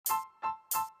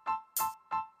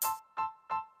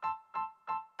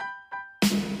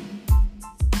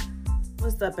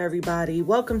What's up, everybody?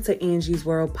 Welcome to Angie's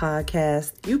World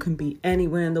podcast. You can be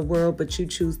anywhere in the world, but you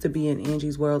choose to be in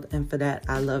Angie's World, and for that,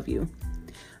 I love you.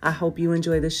 I hope you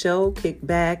enjoy the show, kick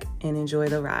back, and enjoy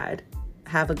the ride.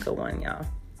 Have a good one, y'all.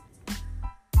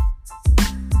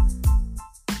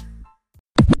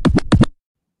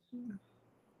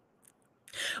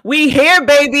 We here,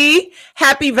 baby.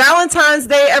 Happy Valentine's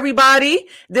Day, everybody.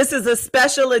 This is a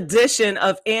special edition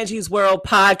of Angie's World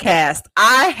podcast.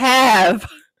 I have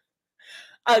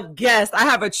a guest. I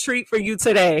have a treat for you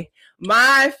today.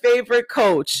 My favorite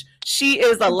coach. She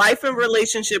is a life and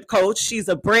relationship coach. She's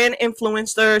a brand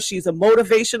influencer. She's a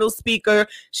motivational speaker.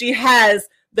 She has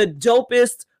the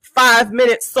dopest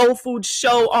 5-minute soul food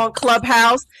show on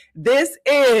Clubhouse. This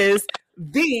is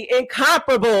the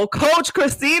incomparable Coach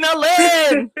Christina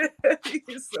Lynn.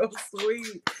 You're so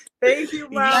sweet. Thank you,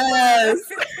 Mama.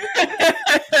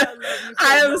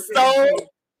 Yes.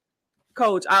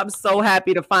 Coach, I'm so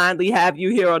happy to finally have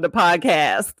you here on the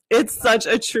podcast. It's such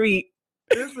a treat.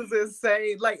 This is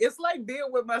insane. Like, it's like being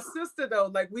with my sister, though.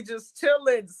 Like, we just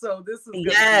chilling. So this is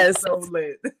gonna be so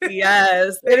lit.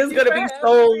 Yes, it is going to be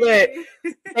so lit.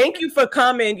 Thank you for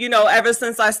coming. You know, ever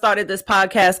since I started this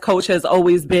podcast, Coach has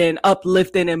always been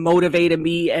uplifting and motivating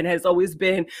me and has always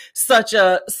been such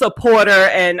a supporter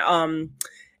and,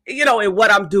 you know, in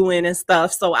what I'm doing and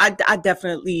stuff. So I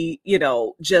definitely, you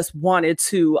know, just wanted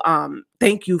to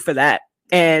thank you for that.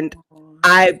 And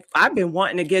I've been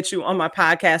wanting to get you on my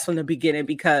podcast from the beginning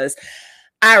because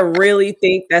I really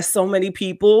think that so many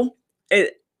people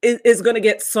is going to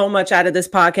get so much out of this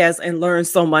podcast and learn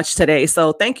so much today.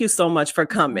 So thank you so much for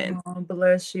coming. Oh,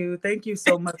 bless you. Thank you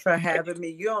so much for having me.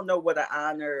 You don't know what an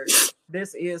honor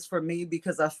this is for me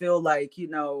because I feel like, you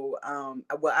know,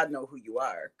 well, I know who you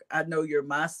are. I know you're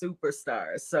my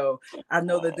superstar. So I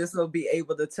know that this will be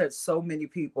able to touch so many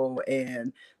people,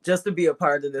 and just to be a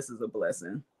part of this is a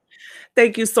blessing.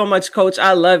 Thank you so much, Coach.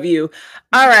 I love you.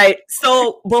 All right.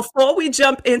 So before we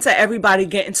jump into everybody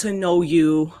getting to know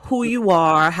you, who you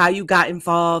are, how you got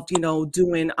involved, you know,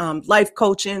 doing life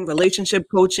coaching,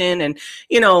 relationship coaching, and,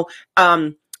 you know,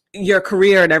 your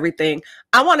career and everything,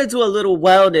 I want to do a little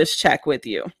wellness check with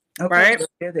you. Okay,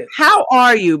 right? How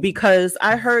are you? Because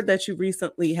I heard that you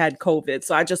recently had COVID.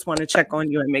 So I just want to check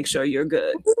on you and make sure you're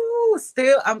good.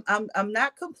 Still, I'm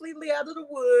not completely out of the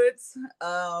woods,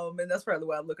 and that's probably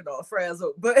why I'm looking all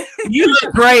frazzled. But you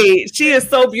look great. She is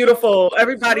so beautiful.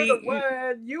 Everybody, you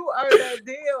are that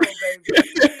deal, baby.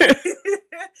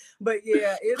 But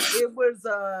yeah, it was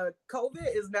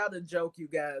COVID is not a joke, you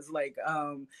guys. Like,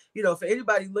 you know, for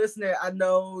anybody listening, I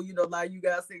know, you know, a lot of you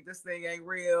guys think this thing ain't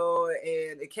real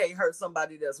and it can't hurt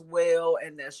somebody that's well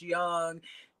and that's young.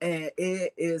 And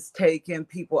it is taking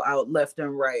people out left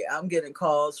and right. I'm getting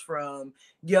calls from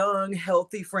young,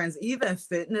 healthy friends, even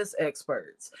fitness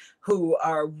experts who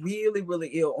are really, really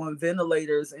ill on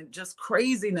ventilators and just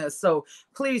craziness. So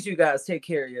please, you guys, take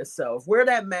care of yourself. Wear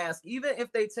that mask, even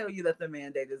if they tell you that the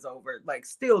mandate is over. Like,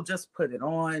 still just put it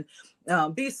on.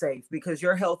 Be safe because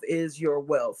your health is your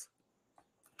wealth.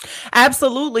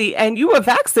 Absolutely. And you were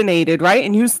vaccinated, right?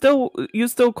 And you still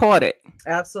caught it.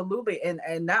 Absolutely. And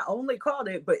not only caught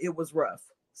it, but it was rough.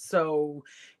 So,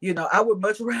 you know, I would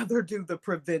much rather do the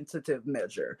preventative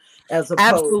measure as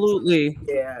opposed. Absolutely.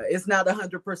 Yeah, it's not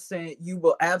 100%. You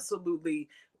will absolutely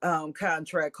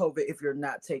contract COVID if you're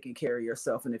not taking care of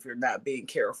yourself and if you're not being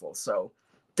careful. So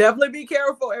definitely be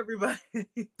careful, everybody.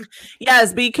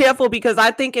 Yes, be careful, because I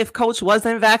think if Coach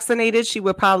wasn't vaccinated, she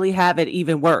would probably have it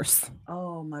even worse.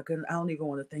 Oh my goodness, I don't even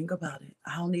want to think about it.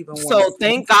 I don't even want So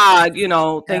thank God, you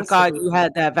know, thank God you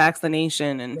had that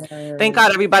vaccination, and thank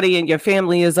God everybody in your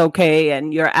family is okay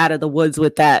and you're out of the woods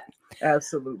with that.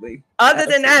 Absolutely. Other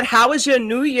than that, how is your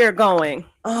new year going?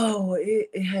 Oh, it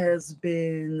has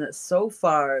been so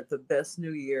far the best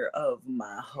new year of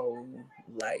my whole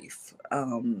life. I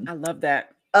love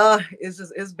that.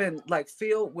 It's been like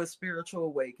filled with spiritual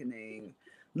awakening,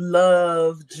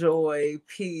 love, joy,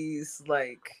 peace.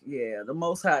 Like, yeah, the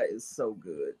Most High is so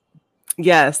good.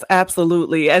 Yes,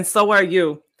 absolutely. And so are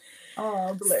you.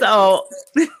 Oh, so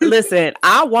listen,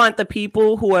 I want the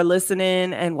people who are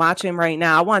listening and watching right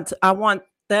now, I want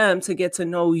them to get to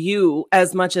know you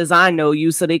as much as I know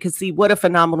you, so they can see what a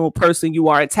phenomenal person you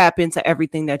are and tap into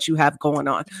everything that you have going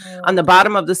on. On the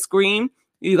bottom of the screen,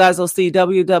 you guys will see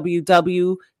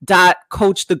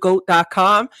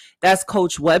www.coachthegoat.com. That's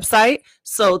Coach website.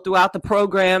 So throughout the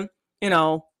program, you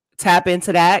know, tap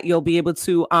into that. You'll be able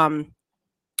to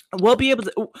we'll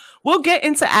get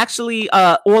into actually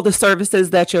all the services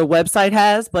that your website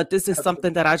has, but this is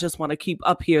something that I just want to keep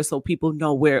up here so people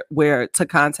know where to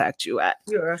contact you at.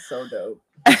 You are so dope.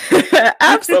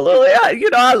 Absolutely. You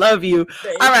know, I love you.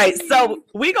 Baby. All right. So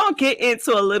we're going to get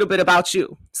into a little bit about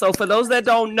you. So for those that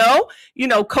don't know, you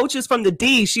know, Coach is from the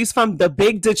D. She's from the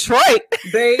big Detroit.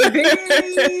 Baby.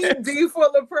 D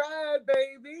full of pride,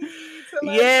 baby.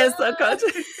 Yes.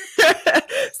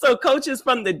 So Coach is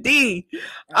from the D.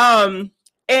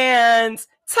 And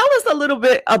tell us a little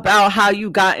bit about how you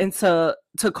got into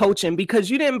coaching, because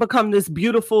you didn't become this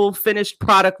beautiful finished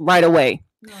product right away.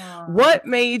 What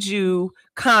made you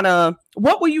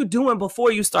what were you doing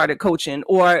before you started coaching,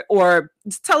 or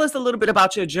tell us a little bit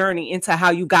about your journey into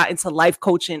how you got into life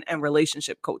coaching and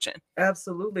relationship coaching?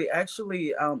 Absolutely.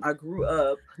 Actually, I grew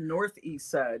up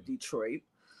northeast side Detroit.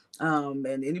 And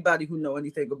anybody who know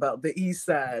anything about the east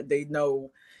side, they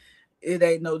know it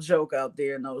ain't no joke out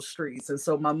there in those streets. And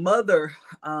so my mother,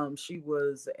 she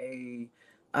was a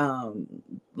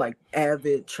like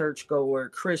avid churchgoer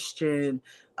Christian,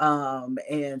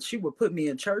 and she would put me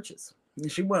in churches. And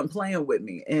she wasn't playing with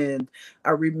me. And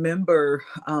I remember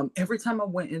every time I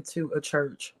went into a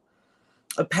church,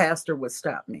 a pastor would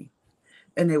stop me.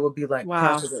 And they would be like,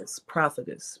 wow,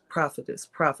 prophetess.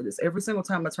 Every single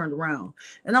time I turned around.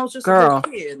 And I was just a little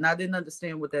kid, and I didn't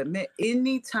understand what that meant.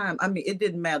 Anytime, I mean, it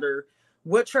didn't matter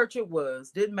what church it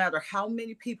was, didn't matter how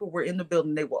many people were in the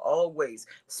building, they would always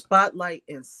spotlight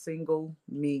and single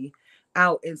me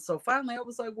out. And so finally I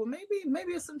was like, well, maybe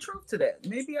it's some truth to that.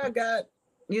 Maybe I got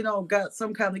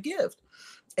some kind of gift.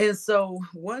 And so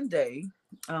one day,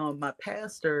 my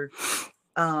pastor,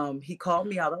 he called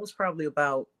me out. I was probably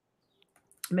about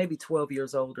maybe 12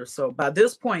 years old or so. By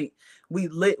this point, we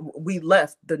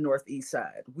left the northeast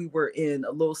side. We were in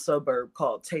a little suburb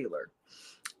called Taylor,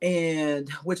 and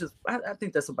which is, I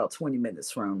think that's about 20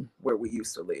 minutes from where we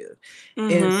used to live.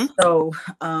 And so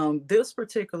this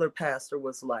particular pastor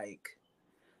was like,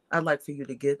 I'd like for you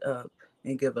to get up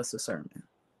and give us a sermon.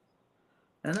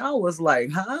 And I was like,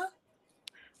 huh?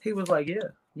 He was like, yeah,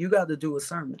 you got to do a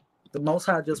sermon. The Most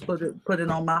High just put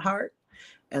it on my heart,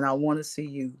 and I want to see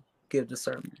you give the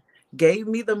sermon. Gave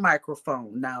me the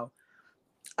microphone. Now,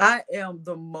 I am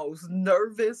the most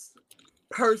nervous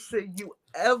person you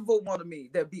ever wanted me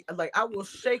to be. Like, I will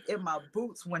shake in my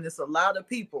boots when it's a lot of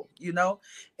people, you know?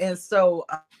 And so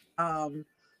I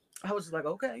was just like,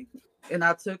 okay. And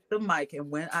I took the mic, and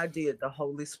when I did, the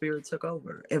Holy Spirit took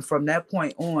over. And from that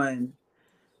point on,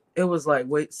 it was like,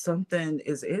 wait, something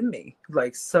is in me.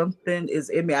 Like, something is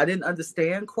in me. I didn't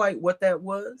understand quite what that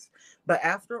was. But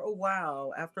after a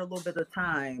while, after a little bit of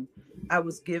time, I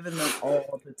was giving them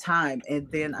all the time. And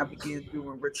then I began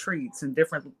doing retreats and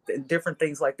different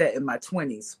things like that in my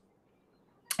 20s.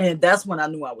 And that's when I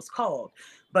knew I was called.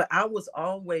 But I was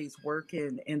always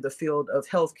working in the field of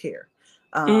healthcare.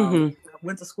 I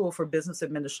went to school for business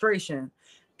administration.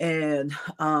 And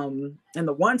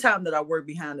the one time that I worked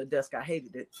behind the desk, I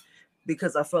hated it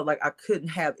because I felt like I couldn't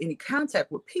have any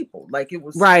contact with people. Like, it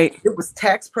was It was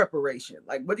tax preparation.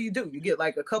 Like, what do? You get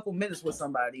like a couple minutes with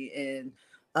somebody, and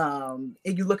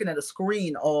you're looking at a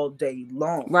screen all day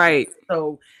long. Right.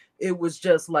 So it was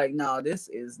just like, no, this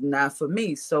is not for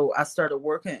me. So I started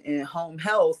working in home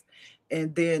health,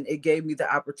 and then it gave me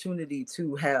the opportunity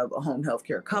to have a home health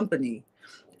care company.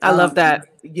 I love that.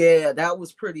 Yeah, that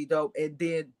was pretty dope. And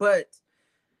then, but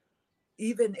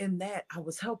even in that, I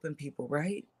was helping people,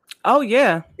 right? Oh,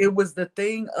 yeah. It was the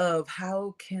thing of,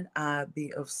 how can I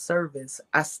be of service?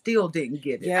 I still didn't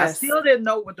get it. Yes. I still didn't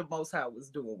know what the Most High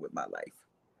was doing with my life.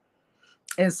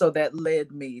 And so that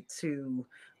led me to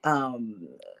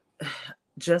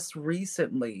just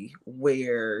recently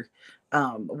where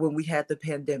when we had the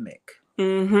pandemic.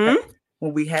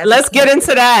 When we had, let's get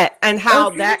into that and how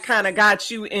that kind of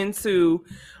got you into.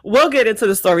 We'll get into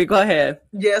the story. Go ahead.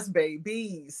 Yes,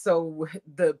 baby. So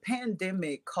the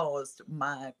pandemic caused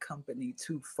my company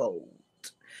to fold,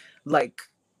 like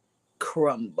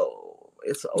crumble.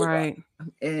 It's over. Right.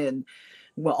 And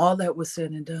when all that was said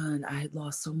and done, I had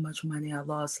lost so much money. I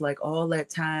lost like all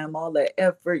that time, all that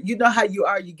effort. You know how you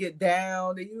are. You get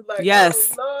down and you like,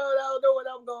 yes, oh, Lord, I don't know what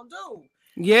I'm gonna do.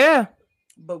 Yeah.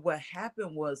 But what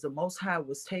happened was the Most High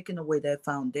was taking away that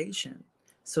foundation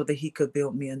so that he could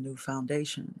build me a new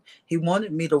foundation. He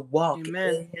wanted me to walk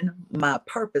in my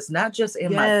purpose, not just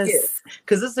in my gifts.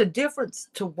 Because it's a difference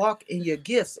to walk in your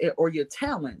gifts or your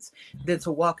talents than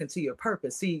to walk into your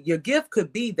purpose. See, your gift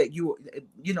could be that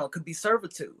it could be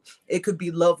servitude. It could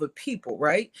be love of people,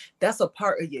 right? That's a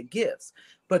part of your gifts.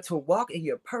 But to walk in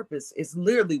your purpose is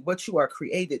literally what you are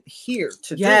created here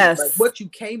to do. Like what you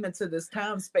came into this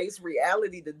time, space,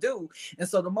 reality to do. And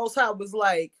so the Most High was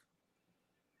like,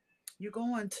 you're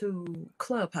going to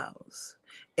Clubhouse.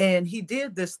 And he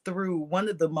did this through one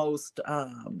of the most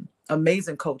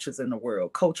amazing coaches in the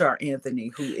world, Coach R.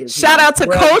 Anthony, who is shout out to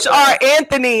Coach R.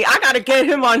 Anthony. I gotta get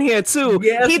him on here too.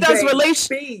 Yes, he does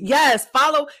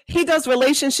follow. He does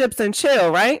relationships and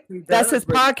chill, right? That's his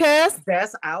podcast.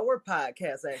 That's our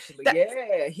podcast, actually.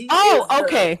 He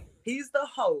okay. He's the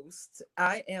host.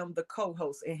 I am the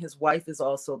co-host, and his wife is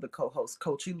also the co-host,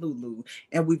 Coachy Lulu.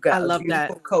 And we've got a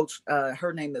beautiful coach.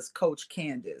 Her name is Coach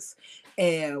Candace,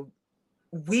 and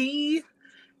we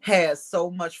had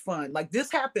so much fun. Like,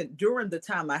 this happened during the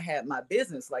time I had my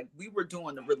business. Like, we were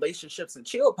doing the Relationships and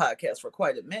Chill podcast for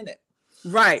quite a minute.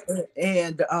 Right.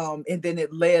 And then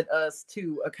it led us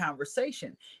to a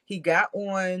conversation. He got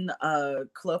on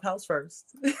Clubhouse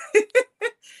first.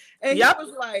 And he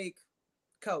was like,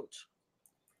 Coach.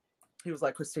 He was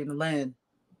like, Christina, Lynn,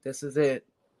 this is it.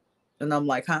 And I'm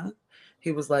like, huh?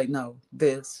 He was like, no,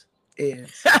 this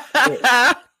is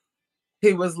it.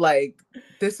 He was like,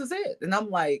 this is it. And I'm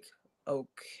like,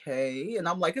 okay. And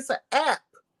I'm like, it's an app.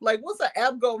 Like, what's an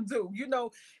app gonna do? You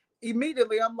know,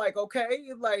 immediately I'm like,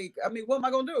 okay. Like, I mean, what am I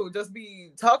gonna do? Just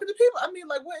be talking to people? I mean,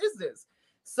 like, what is this?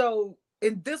 So,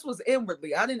 and this was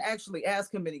inwardly. I didn't actually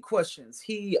ask him any questions.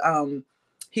 He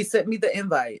sent me the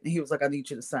invite and he was like, I need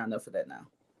you to sign up for that now.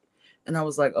 And I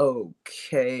was like,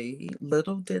 okay.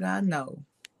 Little did I know.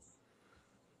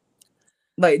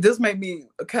 Like, this made me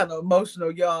kind of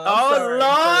emotional, y'all.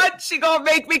 Lord, she gonna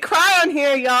make me cry on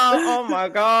here, y'all. Oh my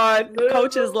God.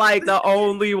 Coach is like the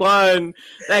only one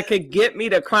that could get me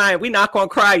to cry. We not gonna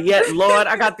cry yet, Lord.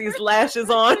 I got these lashes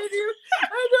on.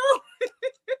 I know.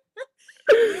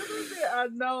 I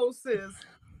know, sis.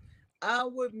 I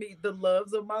would meet the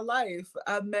loves of my life.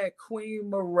 I met Queen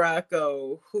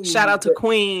Morocco. Shout out to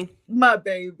Queen. My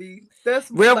baby.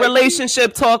 That's real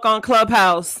relationship talk on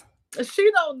Clubhouse.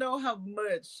 She don't know how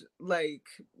much like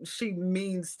she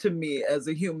means to me as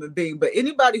a human being. But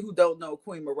anybody who don't know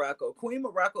Queen Morocco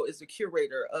is the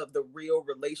curator of the Real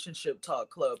Relationship Talk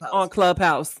Clubhouse. On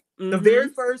Clubhouse. Mm-hmm. The very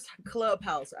first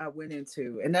Clubhouse I went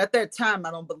into. And at that time,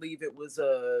 I don't believe it was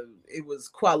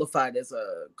qualified as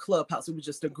a Clubhouse. It was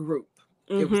just a group.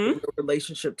 It was the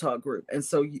Relationship Talk group. And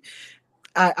so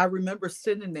I remember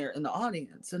sitting there in the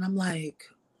audience and I'm like,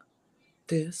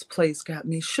 this place got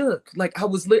me shook. Like, I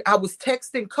was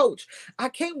texting Coach. I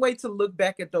can't wait to look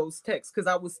back at those texts because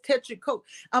I was texting Coach.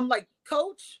 I'm like,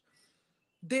 Coach,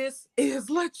 this is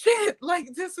legit.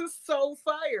 Like, this is so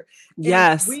fire.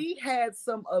 Yes. And we had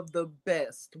some of the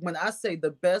best. When I say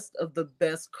the best of the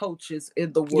best coaches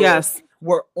in the world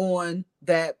were on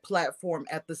that platform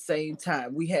at the same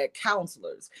time. We had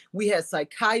counselors, we had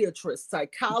psychiatrists,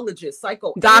 psychologists,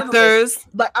 doctors,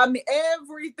 like, I mean,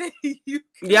 everything you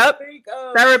can think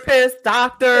of. Therapists,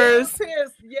 doctors.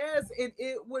 Yes. And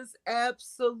it was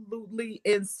absolutely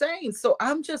insane. So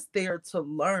I'm just there to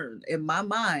learn. In my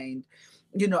mind,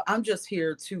 you know, I'm just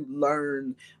here to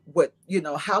learn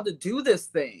how to do this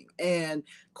thing. And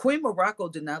Queen Morocco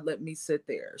did not let me sit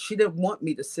there. She didn't want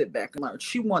me to sit back and learn.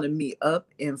 She wanted me up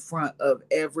in front of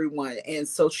everyone. And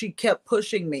so she kept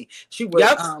pushing me. She would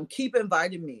keep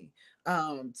inviting me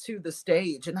to the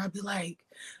stage. And I'd be like,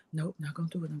 nope, not going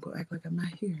to do it. I'm going to act like I'm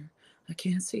not here. I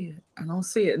can't see it. I don't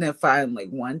see it. And then finally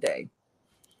one day,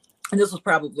 and this was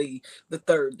probably the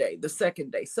third day, the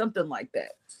second day, something like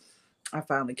that, I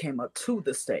finally came up to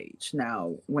the stage.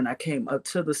 Now, when I came up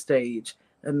to the stage,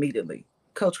 immediately,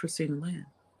 Coach Christina Lynn,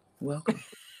 welcome.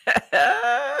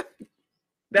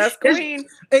 That's Queen.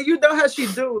 And you know how she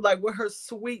do, like, with her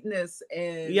sweetness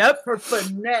and her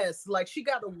finesse. Like, she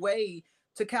got a way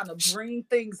to kind of bring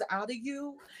things out of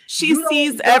you. She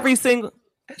sees everybody.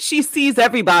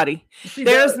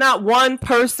 There's not one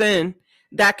person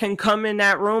that can come in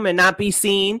that room and not be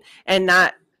seen and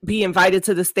not be invited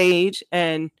to the stage,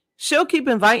 and she'll keep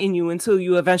inviting you until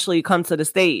you eventually come to the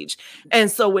stage.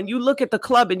 And so when you look at the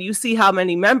club and you see how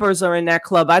many members are in that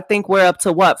club, I think we're up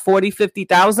to what, 40,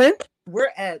 50,000?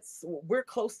 We're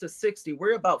close to 60.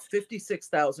 We're about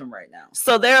 56,000 right now.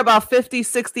 So they're about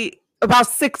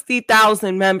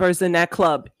 60,000 members in that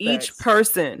club. Each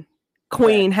person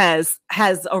Queen has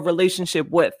a relationship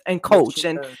with and coached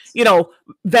and,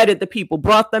 vetted the people,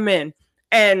 brought them in.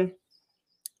 And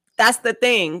that's the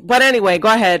thing. But anyway,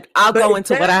 go ahead. I'll go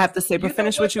into what I have to say, but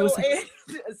finish what you were saying.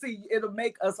 See, it'll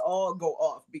make us all go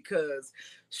off because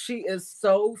she is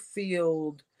so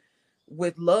filled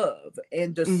with love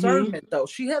and discernment, though.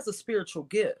 She has a spiritual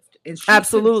gift, and she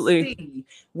absolutely can see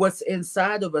what's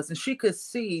inside of us, and she could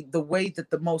see the way that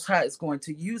the Most High is going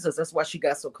to use us. That's why she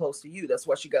got so close to you. That's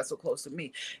why she got so close to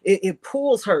me. It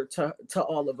pulls her to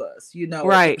all of us,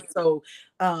 Right. So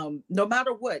no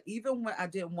matter what, even when I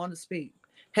didn't want to speak,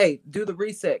 Hey, do the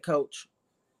reset, coach.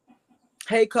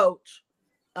 Hey, coach,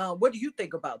 what do you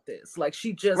think about this? Like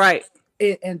she just, Right.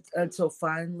 and until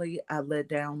finally I let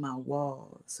down my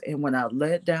walls. And when I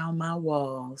let down my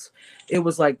walls, it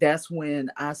was like that's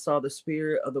when I saw the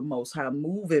spirit of the Most High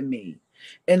move in me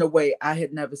in a way I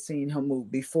had never seen him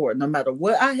move before. No matter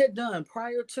what I had done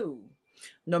prior to,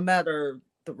 no matter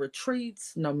the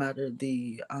retreats, no matter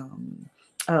the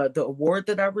award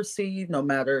that I received, no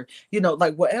matter,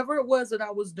 like whatever it was that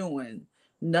I was doing,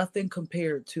 nothing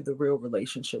compared to the real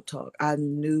relationship talk. I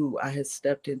knew I had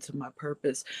stepped into my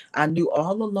purpose. I knew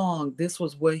all along this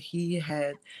was what he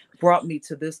had brought me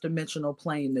to this dimensional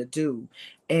plane to do.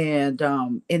 And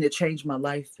it changed my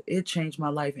life. It changed my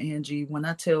life, Angie. When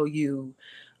I tell you,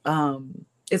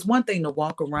 it's one thing to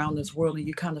walk around this world and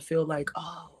you kind of feel like,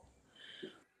 oh,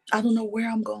 I don't know where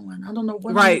I'm going. I don't know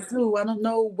what I'm Right. going to do. I don't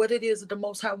know what it is that the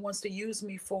Most High wants to use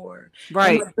me for. Am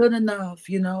Right. I good enough?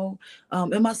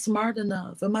 Am I smart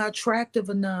enough? Am I attractive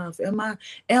enough? Am I?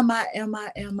 And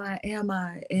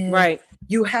Right.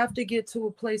 you have to get to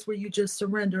a place where you just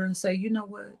surrender and say, you know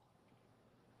what?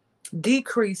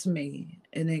 Decrease me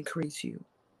and increase you.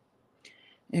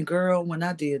 And girl, when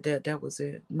I did that, that was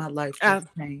it. My life Uh,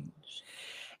 just changed.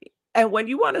 and when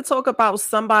you want to talk about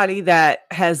somebody that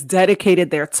has dedicated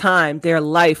their time, their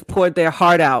life, poured their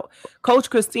heart out, Coach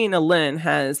Christina Lynn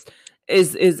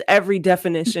is every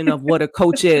definition of what a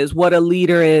coach is, what a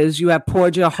leader is. You have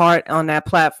poured your heart on that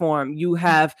platform. You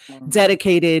have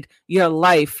dedicated your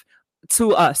life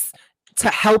to us, to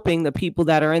helping the people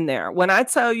that are in there. When I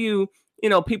tell you,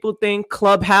 people think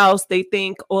Clubhouse, they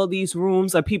think all these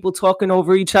rooms are people talking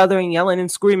over each other and yelling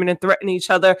and screaming and threatening each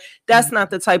other. That's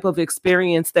not the type of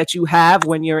experience that you have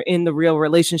when you're in the real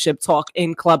relationship talk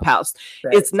in Clubhouse.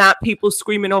 It's not people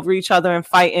screaming over each other and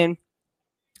fighting.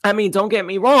 I mean, don't get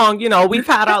me wrong, we've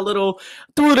had our little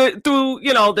through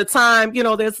the time,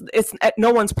 it's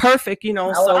no one's perfect,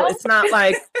 so it's not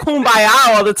like kumbaya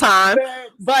all the time,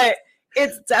 but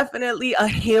it's definitely a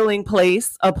healing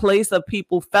place, a place of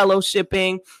people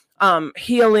fellowshipping,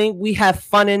 healing. We have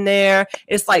fun in there.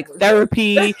 It's like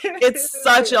therapy. It's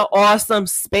such an awesome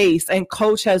space. And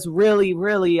Coach has really,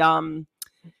 really,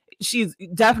 she's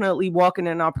definitely walking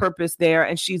in our purpose there.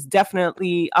 And she's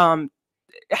definitely,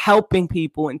 helping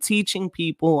people and teaching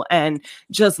people and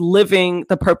just living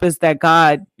the purpose that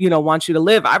God, wants you to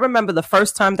live. I remember the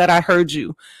first time that I heard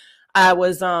you, I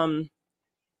was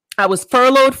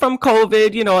furloughed from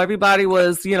COVID, everybody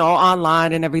was,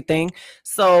 online and everything.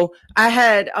 So I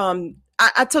had,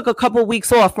 I took a couple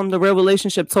weeks off from the real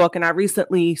relationship talk and I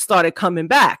recently started coming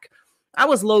back. I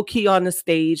was low key on the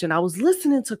stage and I was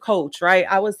listening to Coach, right?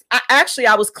 I was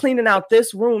cleaning out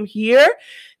this room here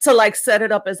to like set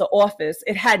it up as an office.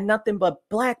 It had nothing but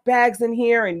black bags in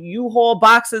here and U-Haul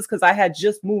boxes because I had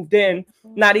just moved in,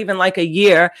 not even like a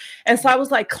year. And so I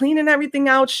was like cleaning everything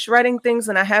out, shredding things,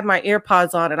 and I had my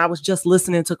AirPods on and I was just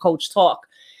listening to Coach talk.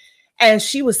 And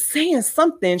she was saying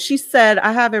something. She said,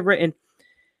 I have it written.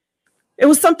 It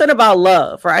was something about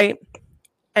love, right?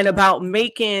 And about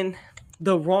making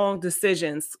the wrong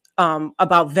decisions,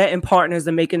 about vetting partners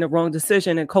and making the wrong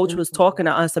decision. And Coach was talking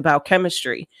to us about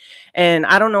chemistry. And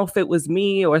I don't know if it was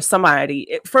me or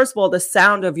somebody. First of all, the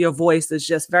sound of your voice is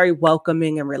just very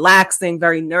welcoming and relaxing,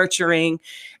 very nurturing.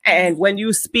 And when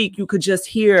you speak, you could just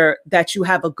hear that you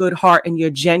have a good heart and you're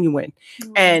genuine.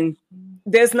 And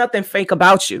there's nothing fake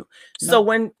about you. So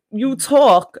when you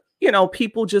talk,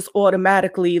 people just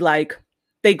automatically like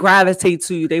they gravitate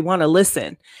to you. They want to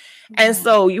listen. And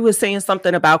so you were saying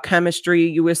something about chemistry.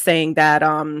 You were saying that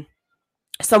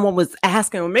someone was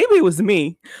asking, or maybe it was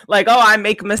me, like, oh, I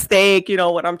make a mistake,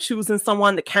 when I'm choosing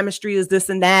someone, the chemistry is this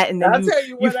and that. And then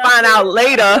you find out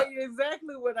later. I'll tell you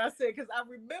exactly what I said, because I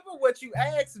remember what you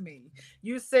asked me.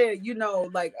 You said,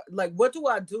 like what do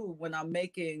I do when I'm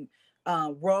making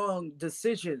wrong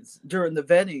decisions during the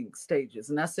vetting stages?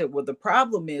 And I said, well, the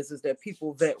problem is that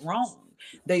people vet wrong.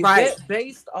 They vet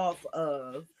based off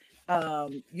of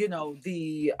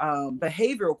the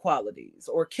behavioral qualities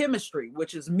or chemistry,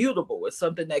 which is mutable. It's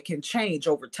something that can change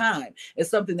over time. It's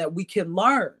something that we can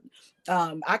learn.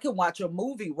 I can watch a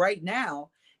movie right now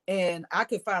and I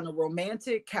could find a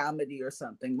romantic comedy or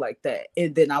something like that.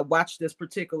 And then I watch this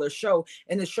particular show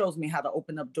and it shows me how to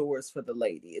open up doors for the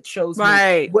lady. It shows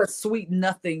me what sweet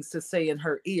nothings to say in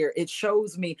her ear. It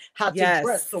shows me how to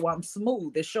dress so I'm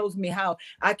smooth. It shows me how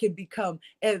I can become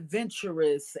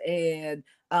adventurous and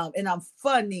I'm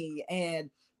funny and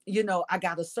I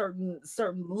got a certain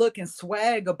look and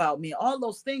swag about me. All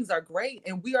those things are great.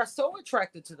 And we are so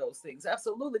attracted to those things.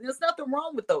 Absolutely. There's nothing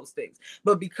wrong with those things.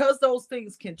 But because those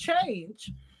things can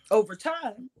change over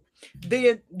time,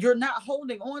 then you're not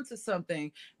holding on to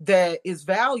something that is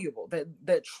valuable,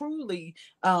 that truly,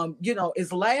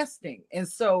 is lasting. And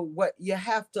so what you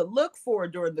have to look for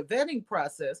during the vetting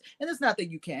process, and it's not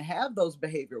that you can't have those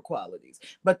behavioral qualities,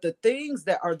 but the things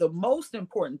that are the most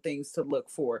important things to look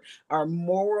for are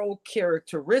moral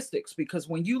characteristics. Because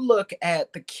when you look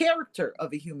at the character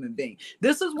of a human being,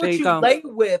 this is what you lay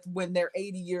with when they're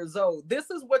 80 years old. This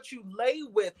is what you lay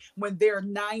with when they're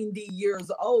 90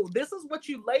 years old. This is what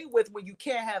you lay with when you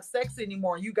can't have sex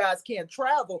anymore and you guys can't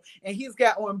travel and he's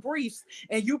got on briefs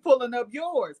and you pulling up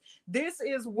yours. This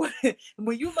is what,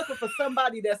 when you're looking for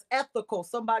somebody that's ethical,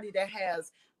 somebody that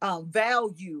has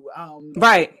value,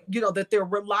 right, that they're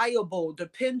reliable,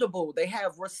 dependable, they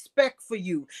have respect for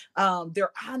you,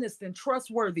 they're honest and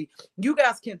trustworthy. You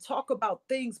guys can talk about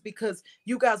things because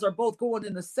you guys are both going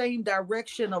in the same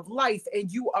direction of life,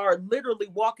 and you are literally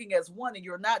walking as one, and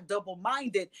you're not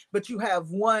double-minded, but you have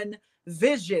one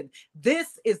vision.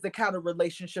 This is the kind of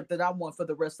relationship that I want for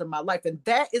the rest of my life, and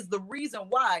that is the reason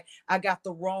why I got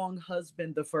the wrong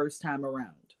husband the first time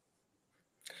around.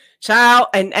 Child,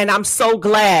 and I'm so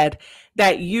glad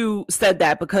that you said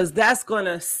that, because that's going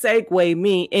to segue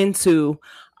me into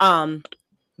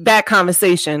that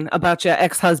conversation about your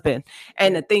ex-husband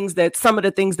and some of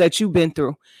the things that you've been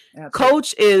through. Absolutely.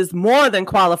 Coach is more than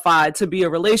qualified to be a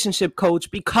relationship coach,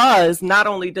 because not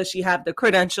only does she have the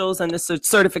credentials and the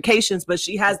certifications, but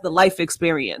she has the life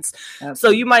experience. Absolutely. So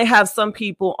you might have some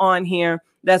people on here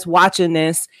that's watching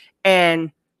this,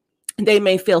 and they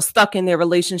may feel stuck in their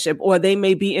relationship, or they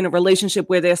may be in a relationship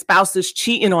where their spouse is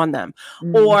cheating on them,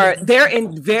 or they're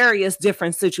in various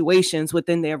different situations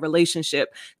within their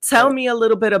relationship. Tell me a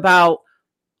little bit about,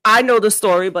 I know the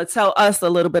story, but tell us a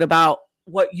little bit about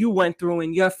what you went through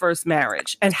in your first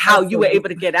marriage and how you were able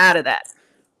to get out of that.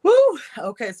 Woo.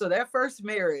 Okay, so that first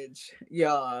marriage,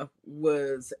 y'all,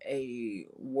 was a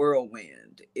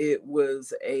whirlwind. It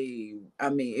was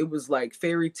it was like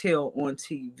fairy tale on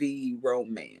TV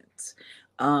romance.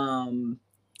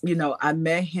 I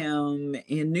met him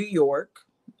in New York.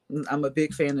 I'm a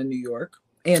big fan of New York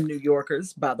and New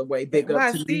Yorkers, by the way. Big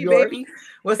up to New York. Baby.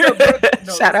 What's up, Brooklyn?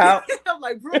 No, shout out. I'm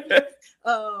like, Brooklyn.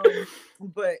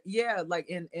 But yeah,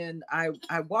 and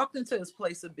I walked into his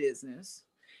place of business,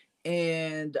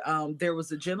 and there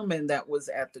was a gentleman that was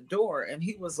at the door, and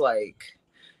he was like,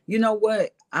 you know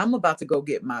what, I'm about to go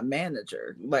get my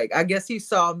manager. Like, I guess he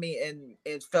saw me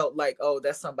and felt like, oh,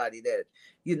 that's somebody that,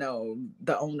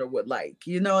 the owner would like,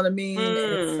 you know what I mean?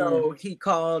 And so he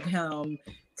called him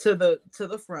to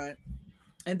the front,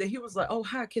 and then he was like, oh,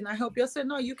 hi, can I help you? I said,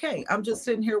 no, you can't. I'm just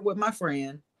sitting here with my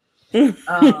friend.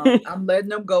 I'm letting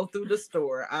them go through the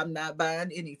store. I'm not buying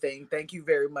anything. Thank you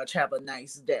very much. Have a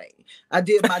nice day. I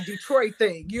did my Detroit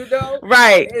thing,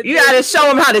 Right. And you got to show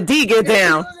them how to dig it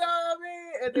down. You know what I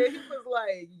mean? And then he was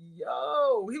like,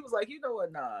 he was like, you know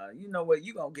what? Nah, you know what?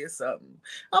 You gonna get something.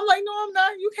 I'm like, no, I'm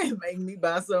not. You can't make me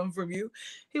buy something from you.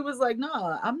 He was like,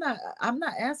 nah, I'm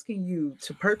not asking you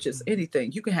to purchase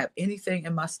anything. You can have anything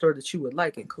in my store that you would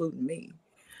like, including me.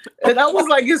 And I was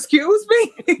like, excuse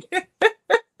me?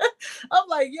 I'm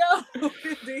like, yo,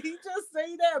 did he just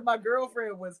say that? My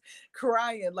girlfriend was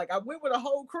crying. Like, I went with a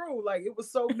whole crew. Like, it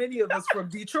was so many of us from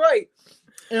Detroit.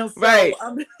 And so right.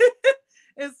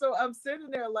 And so I'm sitting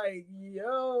there like,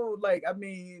 yo, like, I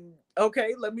mean,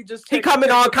 okay, let me just. He coming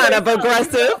on kind of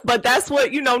aggressive, but that's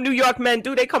what, New York men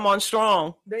do. They come on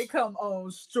strong. They come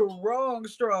on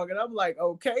strong. And I'm like,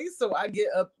 okay. So I get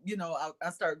up, I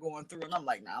start going through, and I'm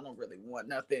like, nah, I don't really want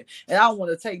nothing. And I don't want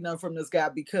to take nothing from this guy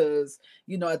because,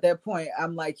 at that point,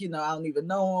 I'm like, I don't even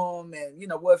know him.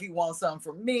 And, what if he wants something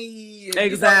from me? And,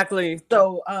 exactly.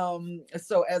 So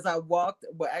as I walked,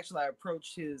 I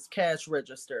approached his cash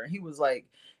register, and he was like,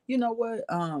 you know what?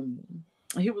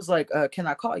 He was like, can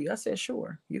I call you? I said,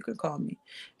 sure, you can call me.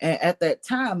 And at that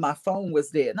time, my phone was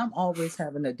dead. And I'm always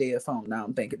having a dead phone. Now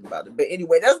I'm thinking about it. But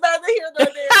anyway, that's neither here nor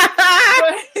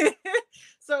there.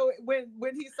 So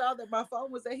when he saw that my phone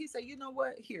was there, he said, you know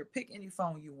what? Here, pick any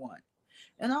phone you want.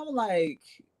 And I'm like,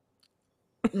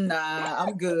 nah,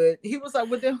 I'm good. He was like,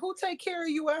 well, then who take care of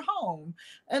you at home?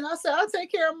 And I said, I'll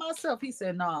take care of myself. He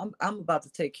said, no, I'm about to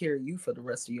take care of you for the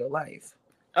rest of your life.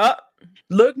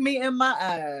 Looked me in my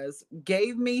eyes,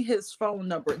 gave me his phone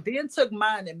number, then took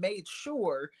mine and made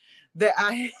sure that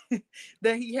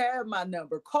that he had my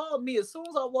number. Called me as soon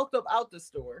as I walked up out the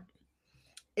store.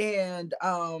 And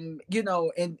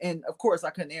and of course I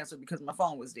couldn't answer because my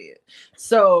phone was dead.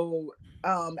 So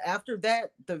after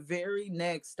that, the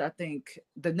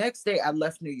next day I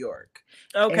left New York.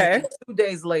 Okay. And 2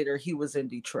 days later he was in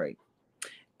Detroit.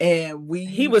 And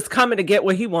he was coming to get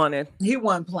what he wanted. He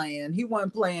wasn't playing,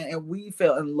 and we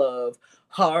fell in love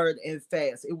hard and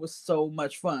fast. It was so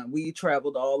much fun. We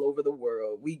traveled all over the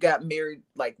world. We got married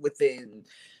like within,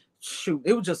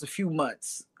 it was just a few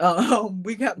months.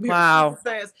 We got married super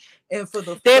fast. And for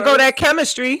the there go that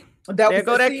chemistry.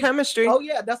 Chemistry. Oh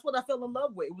yeah, that's what I fell in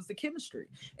love with. It was the chemistry.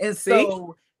 And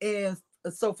so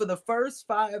for the first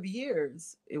 5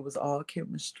 years, it was all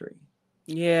chemistry.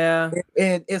 Yeah.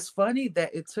 And it's funny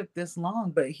that it took this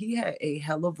long, but he had a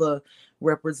hell of a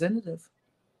representative.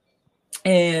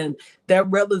 And that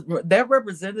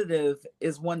representative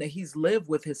is one that he's lived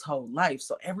with his whole life.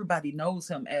 So everybody knows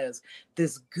him as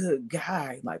this good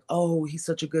guy. Like, oh, he's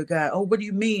such a good guy. Oh, what do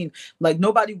you mean? Like,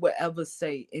 nobody would ever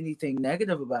say anything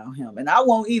negative about him. And I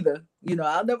won't either.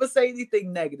 I'll never say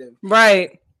anything negative.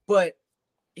 Right. But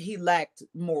he lacked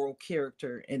moral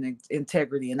character and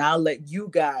integrity. And I'll let you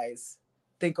guys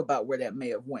think about where that may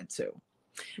have went to.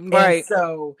 Right. And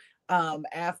so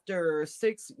after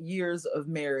 6 years of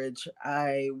marriage,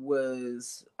 I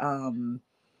was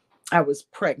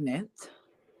pregnant.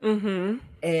 Mm-hmm.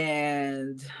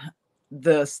 And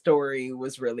the story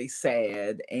was really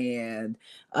sad. And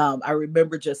I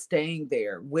remember just staying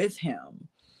there with him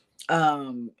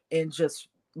and just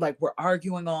like we're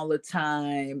arguing all the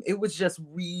time. It was just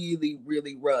really,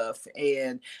 really rough.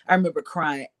 And I remember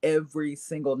crying every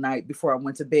single night before I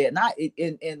went to bed.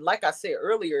 And like I said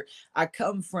earlier, I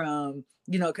come from,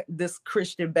 this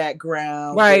Christian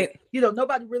background. Right. Where,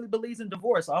 nobody really believes in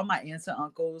divorce. All my aunts and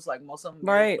uncles, like most of them,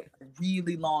 right, a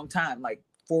really long time, like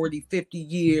 40, 50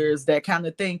 years, that kind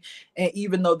of thing. And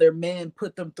even though their men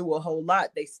put them through a whole lot,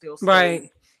 they still stay. Right.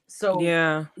 So,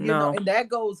 yeah, and that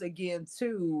goes again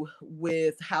too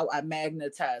with how I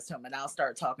magnetized him. And I'll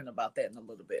start talking about that in a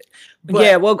little bit. But,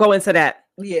 yeah, we'll go into that.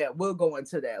 Yeah, we'll go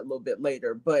into that a little bit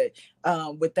later. But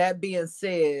with that being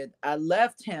said, I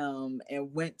left him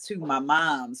and went to my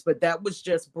mom's, but that was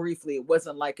just briefly. It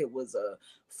wasn't like it was a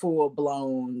full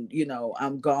blown,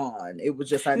 I'm gone. It was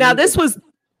just,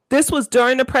 this was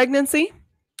during the pregnancy?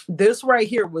 This right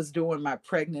here was during my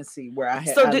pregnancy where I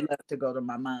left to go to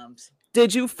my mom's.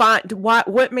 Did you find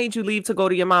what made you leave to go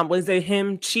to your mom? Was it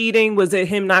him cheating? Was it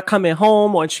him not coming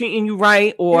home or treating you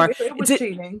right? Or it was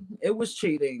cheating. It was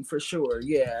cheating for sure.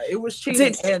 Yeah, it was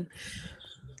cheating. And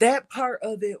that part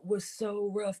of it was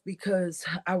so rough because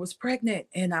I was pregnant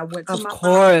and I went to my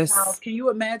mom's house. Can you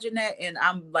imagine that? And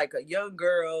I'm like a young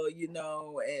girl,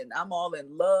 and I'm all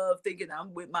in love thinking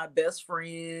I'm with my best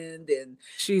friend. And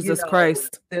Jesus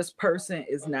Christ, this person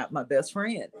is not my best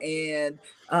friend. And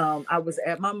I was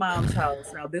at my mom's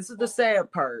house. Now, this is the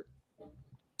sad part.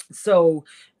 So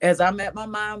as I'm at my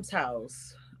mom's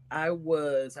house, I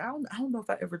don't know if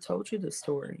I ever told you this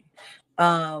story.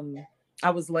 I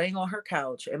was laying on her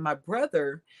couch and my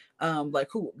brother,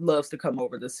 who loves to come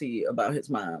over to see about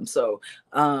his mom. So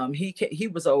he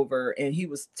was over and he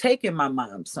was taking my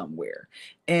mom somewhere.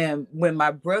 And when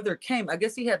my brother came, I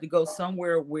guess he had to go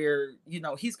somewhere where,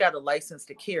 he's got a license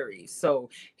to carry. So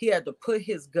he had to put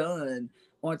his gun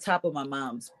on top of my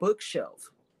mom's bookshelf.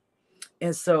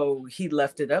 And so he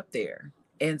left it up there.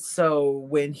 And so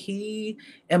when he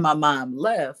and my mom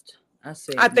left, I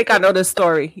said, I think I know this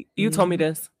story. You told me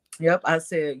this. Yep. I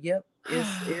said, yep,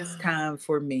 it's time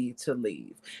for me to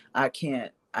leave. I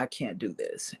can't do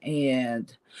this.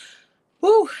 And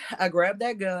I grabbed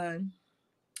that gun.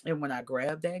 And when I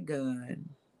grabbed that gun,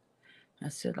 I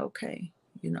said, okay,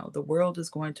 the world is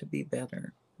going to be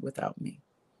better without me.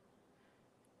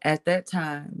 At that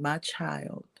time, my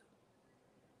child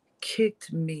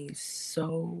kicked me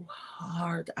so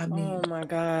hard. I mean, oh my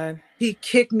God. He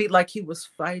kicked me like he was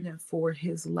fighting for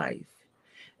his life.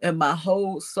 And my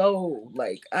whole soul,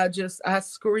 like I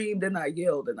screamed and I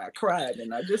yelled and I cried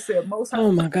and I just said, Most High,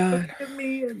 oh my God, forgive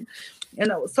me.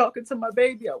 And I was talking to my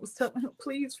baby. I was telling him,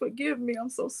 please forgive me. I'm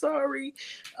so sorry.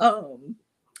 And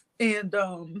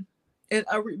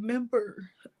I remember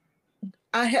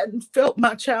I hadn't felt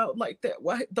my child like that.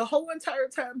 The whole entire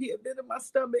time he had been in my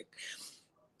stomach,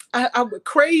 I would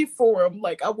crave for him.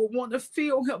 Like I would want to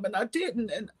feel him and I didn't.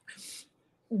 And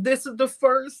this is the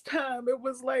first time it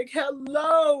was like,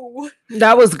 hello.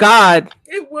 That was God.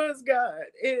 It was God.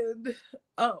 And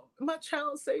my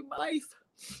child saved my life.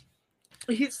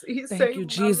 He saved you,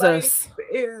 Jesus.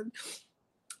 My life.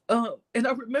 And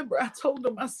I remember I told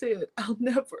him, I said, I'll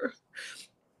never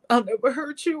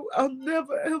hurt you. I'll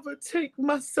never, ever take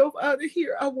myself out of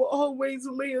here. I will always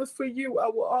live for you. I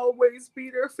will always be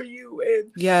there for you.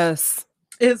 And yes.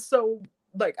 And so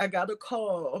like I got a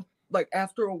call like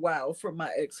after a while from my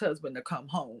ex-husband to come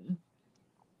home.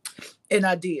 And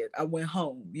I did. I went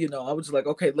home, I was like,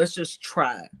 okay, let's just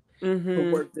try. to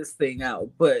Mm-hmm. work this thing out.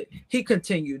 But he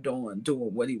continued on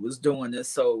doing what he was doing. And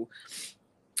so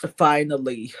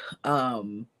finally,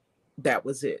 that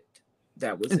was it.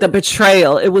 That was The it.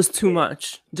 betrayal, it was too Yeah,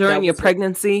 much during that your was it.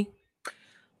 pregnancy.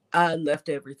 I left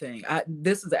everything.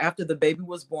 This is after the baby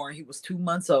was born. He was 2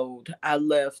 months old. I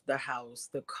left the house,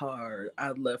 the car.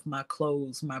 I left my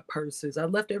clothes, my purses. I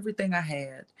left everything I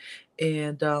had,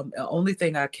 and the only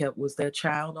thing I kept was that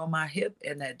child on my hip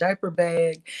and that diaper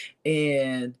bag,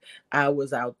 and I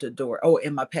was out the door. Oh,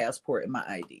 and my passport and my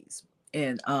IDs,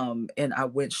 and I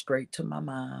went straight to my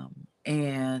mom.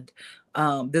 And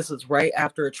this was right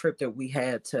after a trip that we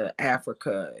had to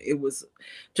Africa. It was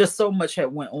just so much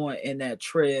had went on in that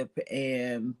trip,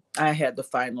 and I had the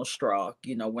final straw,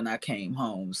 when I came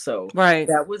home. So Right.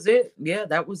 that was it. Yeah,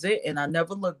 that was it. And I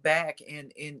never looked back.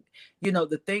 And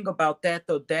the thing about that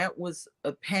though, that was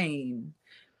a pain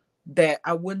that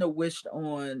I wouldn't have wished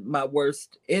on my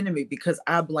worst enemy, because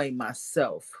I blame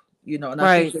myself. And I think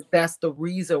Right. that that's the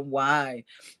reason why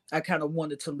I kind of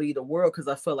wanted to lead the world, because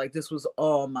I felt like this was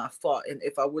all my fault. And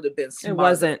if I would have been It smarter,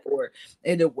 wasn't.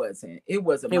 and it wasn't It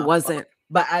my fault. wasn't.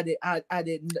 But I didn't, At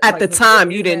like, the when you're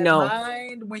time, you in didn't that know.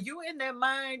 mind,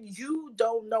 you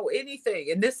don't know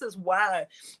anything. And this is why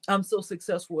I'm so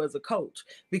successful as a coach,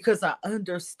 because I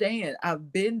understand.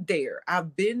 I've been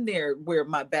there where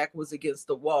my back was against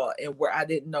the wall and where I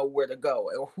didn't know where to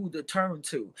go or who to turn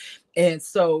to. And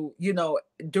so,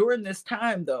 during this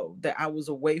time though, that I was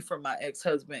away from my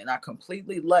ex-husband and I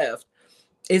completely left,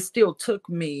 it still took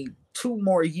me 2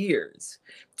 more years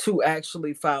to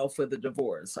actually file for the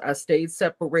divorce. I stayed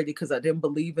separated because I didn't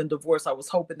believe in divorce. I was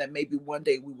hoping that maybe one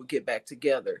day we would get back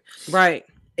together. Right.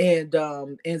 And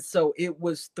so it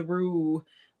was through,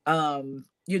 I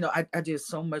did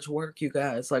so much work, you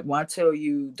guys. Like, when I tell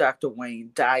you Dr.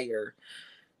 Wayne Dyer,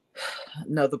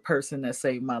 another person that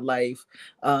saved my life,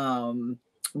 Rhonda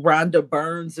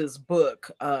Burns's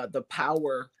book, The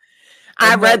Power,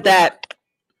 I read another, that. that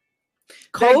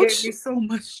gave Coach, me so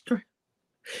much strength.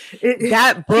 It,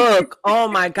 that book, oh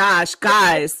my gosh,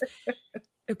 guys,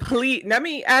 please let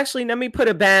me put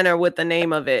a banner with the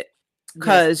name of it. yes,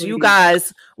 Because you please.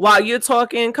 guys, while you're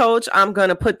talking, Coach, I'm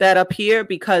gonna put that up here,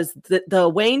 because the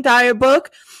Wayne Dyer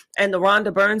book and the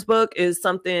Rhonda Burns book is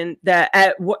something that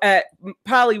at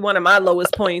probably one of my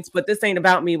lowest points, but this ain't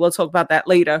about me. We'll talk about that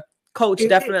later. Coach It,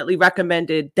 definitely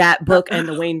recommended that book and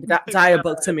the Wayne oh my Dyer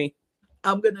book to God. me.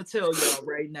 I'm gonna tell y'all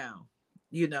right now,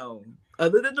 you know,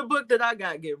 other than the book that I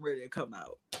got getting ready to come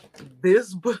out,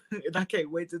 this book, and I can't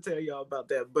wait to tell y'all about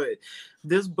that, but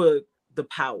this book, The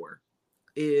Power,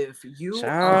 if you are,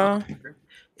 Child.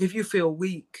 if you feel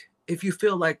weak, if you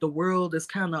feel like the world is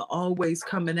kind of always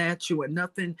coming at you and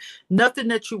nothing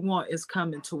that you want is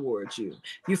coming towards you,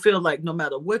 you feel like no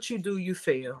matter what you do you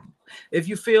fail, if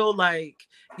you feel like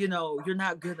you're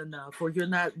not good enough, or you're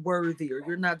not worthy, or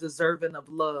you're not deserving of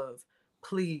love,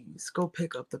 please go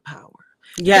pick up The Power.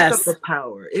 Pick up The Yes.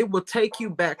 Power. It will take you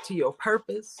back to your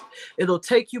purpose. It'll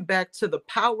take you back to the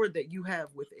power that you have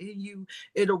within you.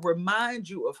 It'll remind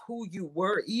you of who you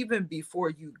were even before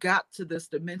you got to this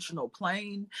dimensional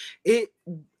plane. It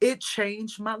it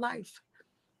changed my life.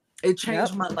 It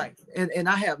changed Yep. my life. And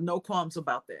I have no qualms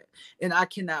about that. And I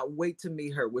cannot wait to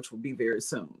meet her, which will be very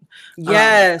soon. I'm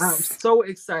Yes. so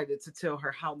excited to tell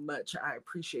her how much I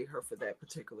appreciate her for that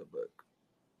particular book.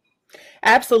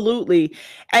 Absolutely.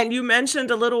 And you mentioned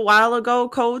a little while ago,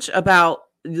 Coach, about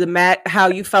how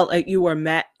you felt like you were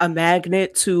a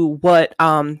magnet to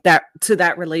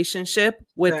that relationship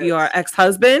with your Thanks.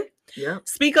 ex-husband. Yeah.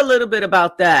 Speak a little bit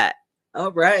about that.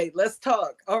 All right, let's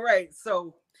talk. All right,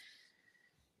 so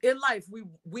in life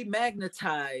we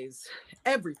magnetize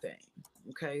everything.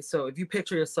 Okay, so if you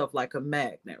picture yourself like a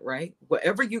magnet, right,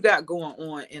 whatever you got going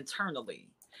on internally,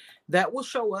 that will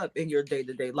show up in your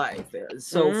day-to-day life.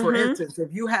 So for Mm-hmm. instance,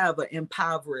 if you have an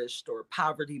impoverished or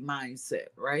poverty mindset,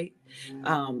 right,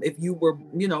 if you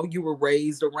were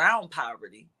raised around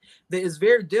poverty, then it's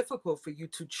very difficult for you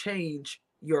to change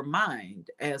your mind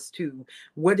as to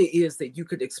what it is that you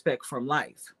could expect from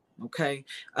life. Okay,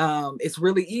 it's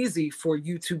really easy for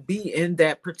you to be in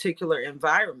that particular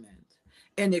environment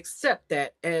and accept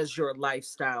that as your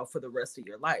lifestyle for the rest of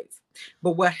your life.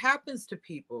 But what happens to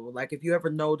people, like if you ever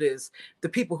notice the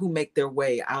people who make their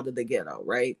way out of the ghetto,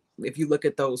 right? If you look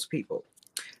at those people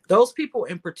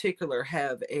in particular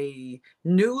have a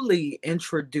newly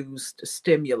introduced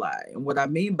stimuli. And what I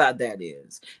mean by that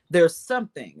is there's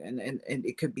something, and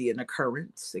it could be an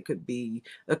occurrence, it could be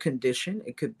a condition,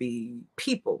 it could be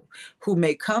people who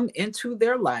may come into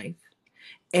their life,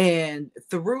 and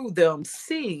through them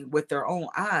seeing with their own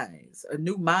eyes a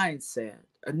new mindset,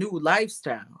 a new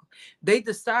lifestyle, they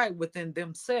decide within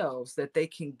themselves that they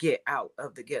can get out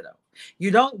of the ghetto.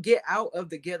 You don't get out of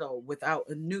the ghetto without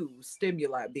a new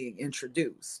stimuli being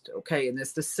introduced. Okay. And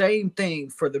it's the same thing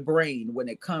for the brain when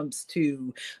it comes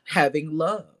to having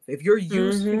love. If you're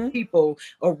used to people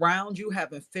around you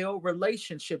having failed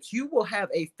relationships, you will have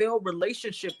a failed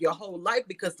relationship your whole life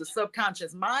because the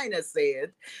subconscious mind has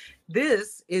said,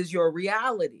 this is your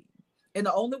reality. And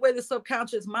the only way the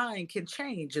subconscious mind can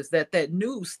change is that that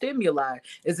new stimuli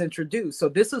is introduced. So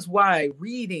this is why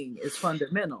reading is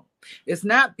fundamental. It's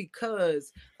not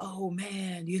because, oh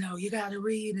man, you know, you got to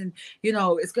read and, you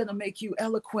know, it's going to make you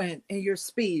eloquent in your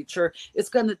speech, or it's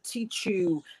going to teach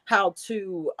you how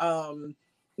to,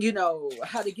 you know,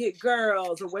 how to get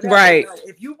girls or whatever. Right. Now,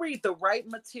 if you read the right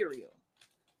material,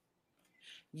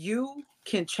 you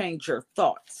can change your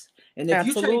thoughts. And if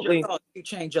you change your thoughts, you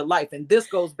change your life. And this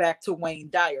goes back to Wayne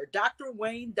Dyer. Dr.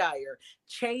 Wayne Dyer,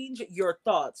 Change Your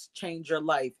Thoughts, Change Your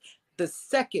Life. The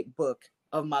second book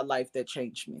of my life that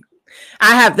changed me.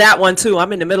 I have that one too.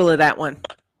 I'm in the middle of that one.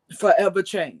 Forever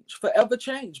change. Forever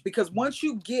change. Because once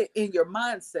you get in your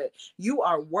mindset, you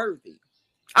are worthy.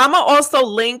 I'm going to also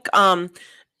link,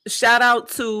 shout out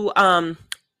to,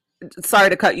 sorry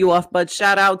to cut you off, but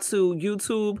shout out to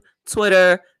YouTube,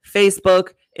 Twitter, Facebook,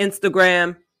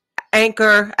 Instagram,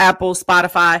 Anchor, Apple,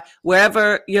 Spotify,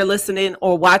 wherever you're listening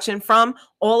or watching from.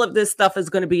 All of this stuff is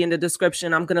going to be in the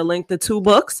description. I'm going to link the 2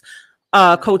 books,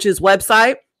 Coach's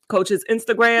website, Coach's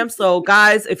Instagram. So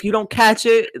guys, if you don't catch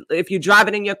it, if you're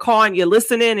driving in your car and you're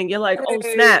listening and you're like, oh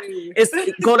snap,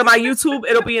 go to my YouTube.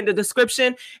 It'll be in the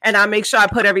description and I'll make sure I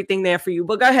put everything there for you.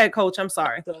 But go ahead, Coach. I'm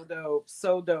sorry. So dope.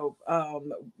 So dope.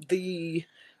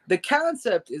 The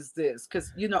concept is this,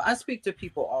 because, you know, I speak to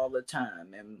people all the time.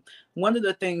 And one of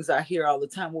the things I hear all the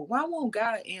time, well, why won't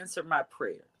God answer my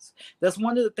prayers? That's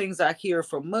one of the things I hear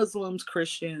from Muslims,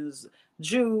 Christians,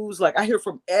 Jews. Like I hear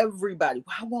from everybody.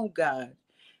 Why won't God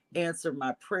answer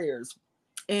my prayers?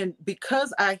 And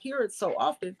because I hear it so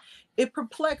often, it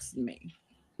perplexed me.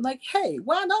 Like, hey,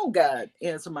 why don't God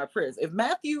answer my prayers? If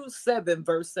Matthew 7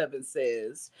 verse 7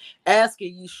 says, ask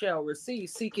and ye shall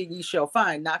receive, seek and ye shall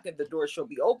find, knocking the door shall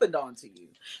be opened unto you,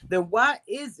 then why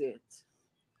is it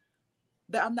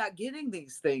that I'm not getting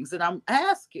these things that I'm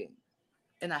asking?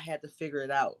 And I had to figure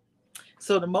it out.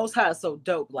 So the Most High is so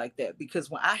dope like that, because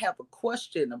when I have a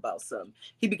question about something,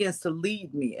 he begins to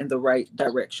lead me in the right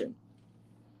direction.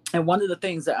 And one of the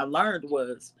things that I learned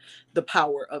was the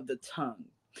power of the tongue.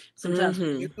 Sometimes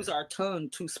we use our tongue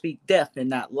to speak death and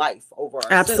not life over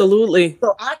ourselves. Absolutely.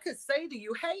 So I could say to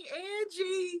you, hey,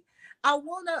 Angie, I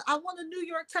want a New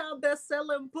York Times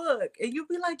best-selling book. And you'd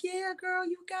be like, yeah, girl,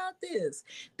 you got this.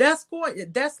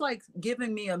 That's like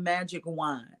giving me a magic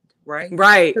wand, right?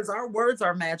 Right. Because our words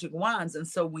are magic wands. And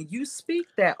so when you speak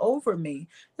that over me,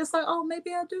 it's like, oh,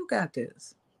 maybe I do got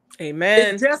this.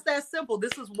 Amen. It's just that simple.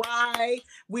 This is why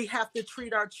we have to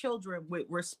treat our children with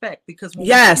respect, because when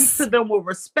we speak to them with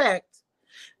respect,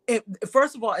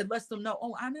 first of all, it lets them know,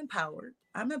 oh, I'm empowered.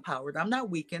 I'm empowered. I'm not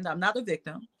weakened. I'm not a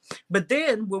victim. But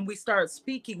then when we start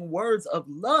speaking words of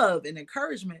love and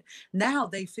encouragement, now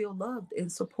they feel loved and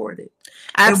supported.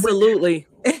 Absolutely.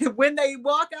 And when they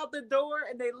walk out the door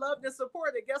and they loved and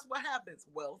supported, guess what happens?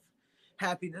 Wealth,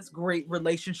 happiness, great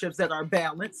relationships that are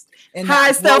balanced, and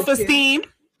high self-esteem.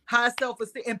 High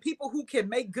self-esteem, and people who can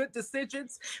make good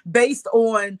decisions based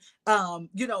on,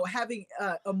 having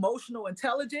emotional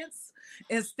intelligence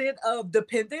instead of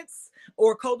dependence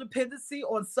or codependency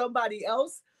on somebody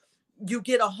else. You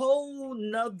get a whole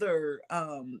nother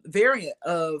variant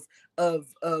of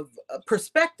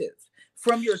perspective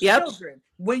from your children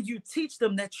when you teach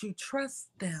them that you trust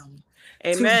them.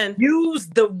 Amen. To use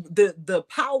the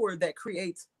power that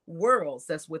creates worlds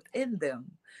that's within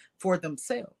them for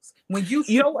themselves. When you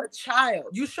show a child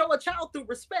through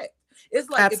respect. It's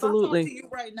like, absolutely. If I talk to you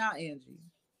right now, Angie,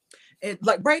 and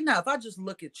like right now, if I just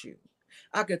look at you,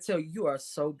 I could tell you are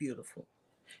so beautiful.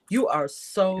 You are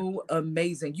so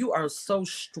amazing. You are so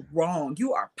strong.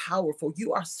 You are powerful.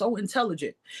 You are so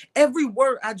intelligent. Every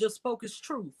word I just spoke is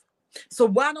truth. So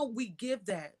why don't we give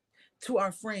that to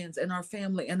our friends and our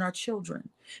family and our children?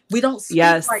 We don't speak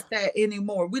like that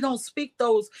anymore. We don't speak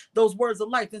those words of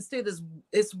life. Instead,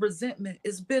 it's resentment,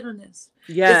 it's bitterness,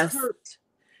 it's hurt,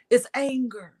 it's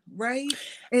anger, right?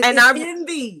 And it's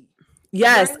envy.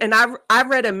 Yes, right? And I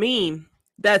read a meme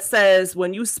that says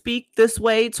when you speak this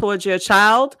way towards your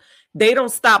child, they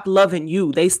don't stop loving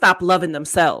you. They stop loving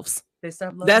themselves. They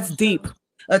stop loving That's themselves. deep.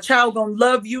 A child gonna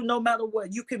love you no matter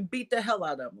what. You can beat the hell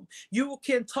out of them. You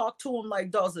can talk to them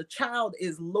like dogs. A child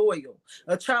is loyal.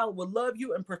 A child will love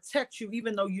you and protect you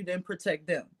even though you didn't protect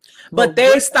them. But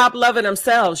they stop loving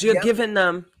themselves. You're Yep. giving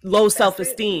them low That's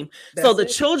self-esteem. it. So the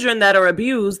children that are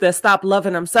abused, that stop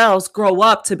loving themselves, grow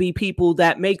up to be people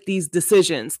that make these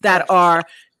decisions that are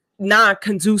not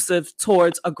conducive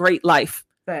towards a great life.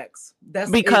 Facts.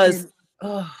 That's because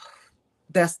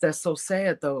that's so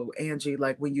sad though, Angie.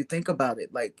 Like when you think about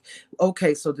it, like,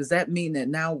 okay, so does that mean that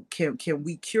now can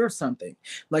we cure something?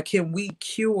 Like, can we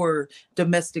cure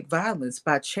domestic violence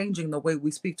by changing the way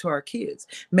we speak to our kids?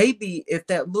 Maybe if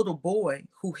that little boy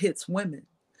who hits women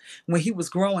when he was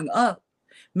growing up,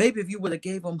 maybe if you would have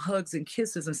gave him hugs and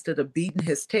kisses instead of beating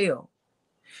his tail,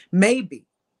 maybe,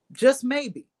 just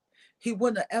maybe, he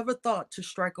wouldn't have ever thought to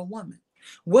strike a woman.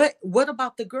 What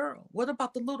about the girl? What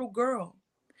about the little girl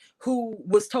who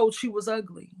was told she was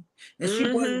ugly and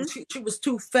she was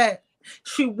too fat?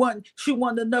 She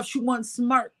wasn't enough. She wasn't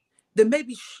smart. Then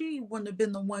maybe she wouldn't have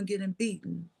been the one getting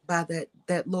beaten by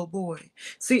that little boy.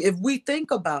 See, if we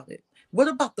think about it, what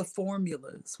about the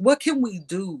formulas? What can we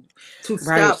do to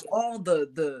stop all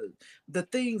the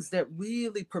things that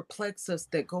really perplex us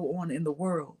that go on in the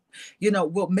world? You know,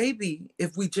 well, maybe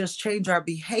if we just change our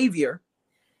behavior,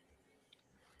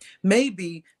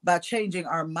 maybe by changing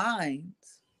our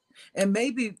minds, and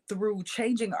maybe through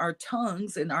changing our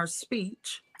tongues and our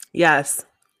speech. Yes.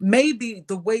 Maybe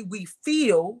the way we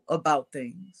feel about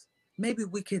things, maybe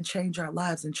we can change our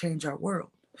lives and change our world.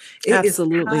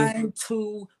 Absolutely. It is time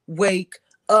to wake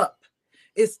up.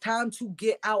 It's time to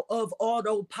get out of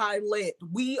autopilot.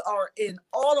 We are in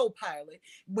autopilot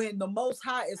when the Most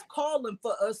High is calling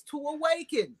for us to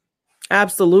awaken.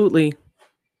 Absolutely.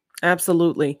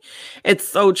 Absolutely. It's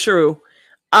so true.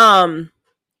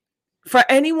 For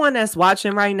anyone that's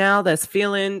watching right now, that's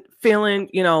feeling,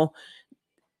 you know,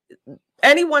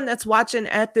 anyone that's watching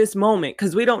at this moment,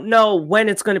 because we don't know when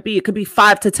it's going to be. It could be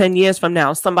 5 to 10 years from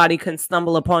now. Somebody can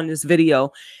stumble upon this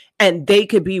video and they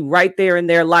could be right there in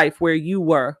their life where you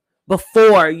were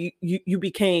before you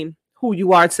became who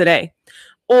you are today,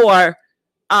 or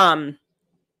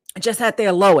just at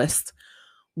their lowest.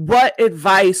 What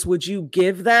advice would you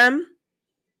give them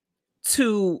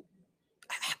to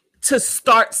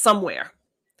start somewhere?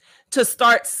 To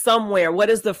start somewhere, what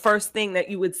is the first thing that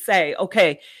you would say?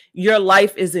 Okay, your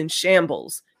life is in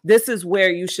shambles. This is where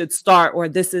you should start, or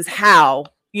this is how,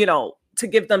 you know, to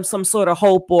give them some sort of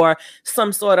hope or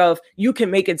some sort of, you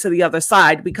can make it to the other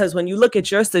side. Because when you look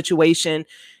at your situation,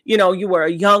 you know, you were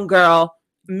a young girl,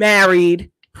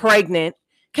 married, pregnant.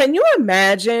 Can you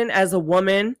imagine as a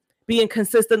woman being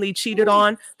consistently cheated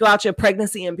on throughout your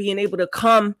pregnancy and being able to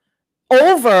come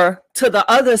over to the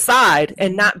other side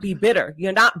and not be bitter?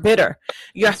 You're not bitter.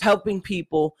 You're helping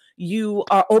people. You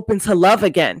are open to love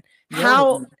again.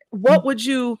 What would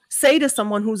you say to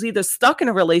someone who's either stuck in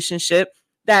a relationship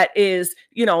that is,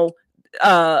 you know,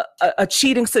 a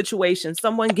cheating situation,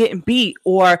 someone getting beat,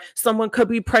 or someone could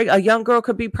be pregnant, a young girl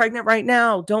could be pregnant right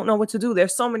now, don't know what to do.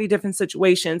 There's so many different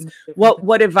situations.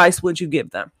 What advice would you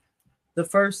give them? The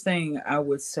first thing I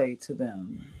would say to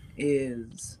them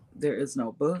is, there is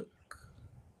no book,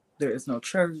 there is no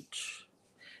church,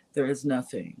 there is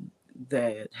nothing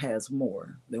that has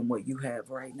more than what you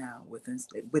have right now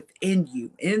within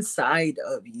you. Inside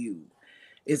of you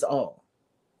is all.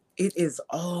 It is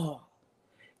all.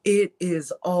 It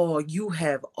is all. You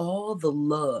have all the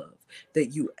love that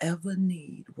you ever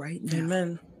need right now.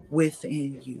 Amen.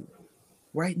 Within you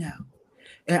right now.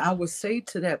 And I would say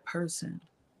to that person,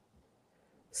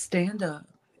 stand up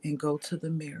and go to the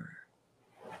mirror.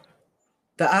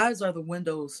 The eyes are the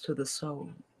windows to the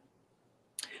soul.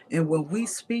 And when we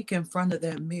speak in front of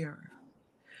that mirror,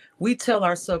 we tell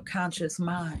our subconscious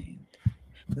mind,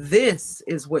 this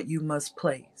is what you must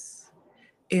place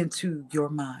into your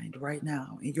mind right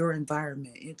now, in your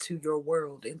environment, into your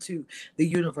world, into the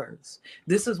universe.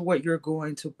 This is what you're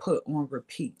going to put on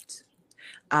repeat.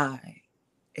 I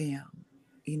am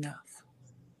enough.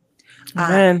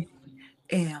 Amen.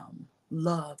 I am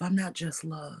love. I'm not just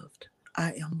loved.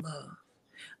 I am love.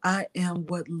 I am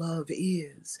what love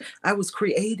is. I was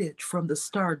created from the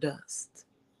stardust.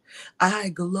 I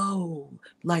glow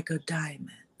like a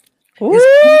diamond. Ooh.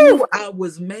 It's who I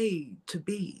was made to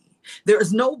be. There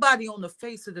is nobody on the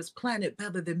face of this planet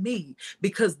better than me,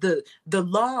 because the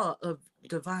law of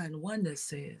divine oneness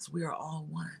says we are all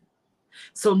one.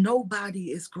 So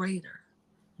nobody is greater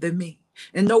than me,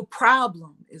 and no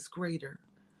problem is greater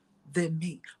than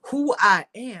me. Who I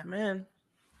am. Man.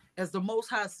 As the Most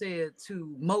High said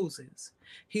to Moses,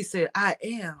 he said, I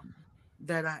am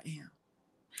that I am.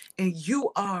 And you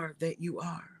are that you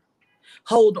are.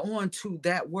 Hold on to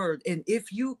that word. And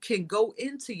if you can go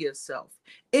into yourself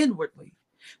inwardly,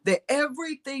 that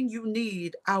everything you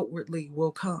need outwardly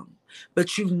will come.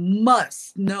 But you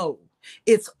must know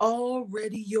it's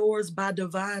already yours by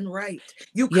divine right.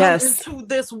 You come Yes. into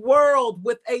this world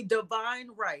with a divine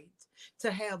right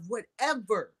to have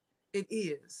whatever it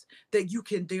is that you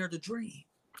can dare to dream.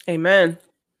 Amen.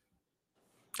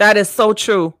 That is so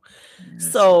true.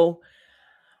 Yes. So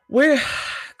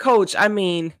Coach, I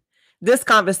mean, this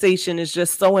conversation is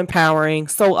just so empowering,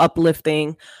 so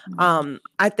uplifting.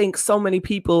 I think so many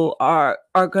people are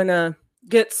gonna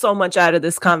get so much out of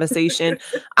this conversation.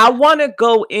 We're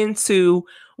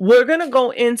gonna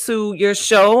go into your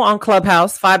show on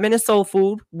Clubhouse, 5 Minute Soul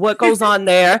Food, what goes on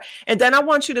there. And then I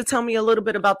want you to tell me a little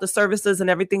bit about the services and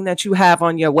everything that you have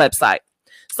on your website.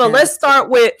 So let's start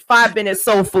with 5 Minute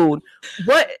Soul Food.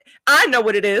 What I know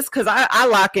what it is because I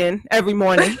lock in every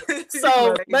morning.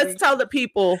 So let's tell the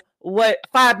people what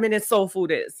 5 Minute Soul Food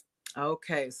is.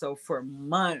 Okay, so for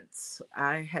months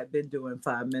I have been doing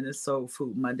 5 Minute Soul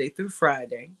Food Monday through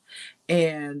Friday,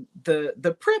 and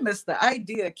the premise, the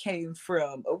idea came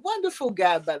from a wonderful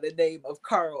guy by the name of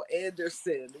Carl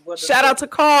Anderson. Shout out to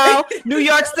Carl, New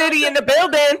York City in the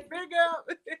building. Big up.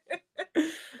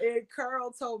 And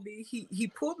Carl told me he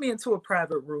pulled me into a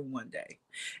private room one day,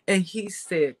 and he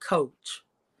said, "Coach,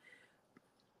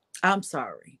 I'm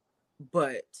sorry,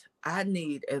 but I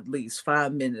need at least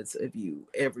 5 minutes of you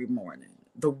every morning.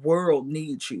 The world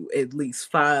needs you at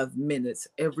least 5 minutes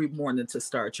every morning to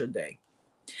start your day."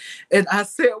 And I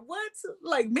said, "What?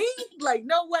 Like me? Like,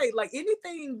 no way. Like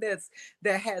anything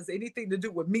that has anything to do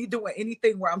with me doing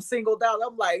anything where I'm singled out,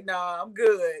 I'm like, nah, I'm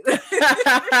good."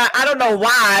 I don't know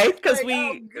why, because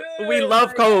like, we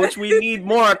love Coach. We need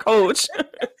more Coach.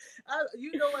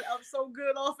 You know what? I'm so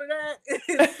good off of that.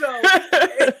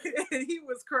 And he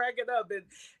was cracking up,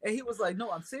 and he was like, "No,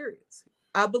 I'm serious.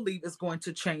 I believe it's going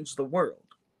to change the world."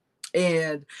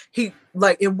 And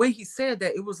and when he said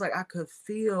that, it was like I could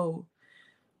feel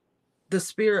the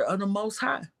spirit of the Most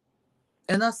High.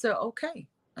 And I said, okay.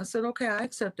 I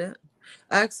accept that.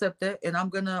 And I'm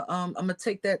gonna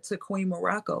take that to Queen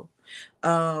Morocco.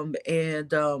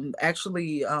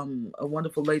 Actually, a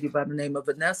wonderful lady by the name of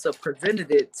Vanessa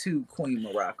presented it to Queen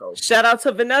Morocco. Shout out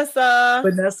to Vanessa.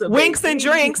 Winks and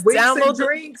Drinks. Download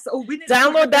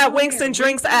that Winks and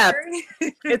Drinks app.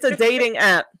 It's a dating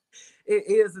app. It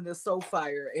is, and it's so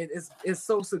fire. And it's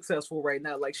so successful right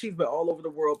now. Like, she's been all over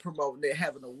the world promoting it,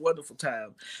 having a wonderful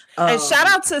time. And shout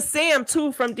out to Sam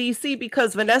too from DC,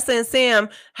 because Vanessa and Sam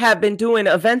have been doing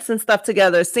events and stuff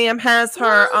together. Sam has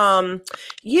her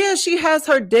she has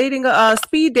her dating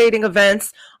speed dating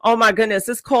events. Oh my goodness.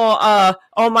 It's called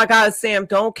oh my God, Sam,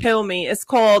 don't kill me. It's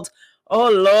called Oh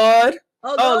Lord.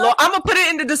 I'm gonna put it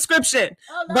in the description.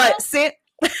 But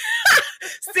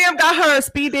Sam got her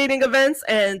speed dating events,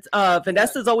 and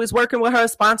Vanessa's always working with her,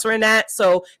 sponsoring that.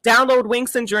 So download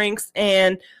Winks and Drinks,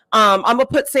 and I'm gonna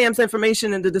put Sam's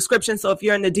information in the description. So if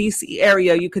you're in the DC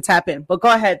area, you could tap in. But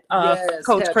go ahead,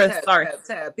 Coach Chris.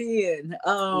 Tap in.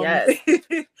 Yes.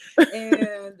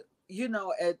 And you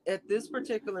know, at this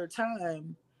particular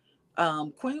time,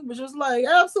 Queen was just like,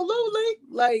 absolutely,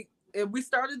 like, and we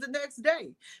started the next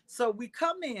day. So we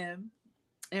come in.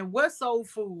 And what soul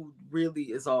food really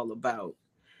is all about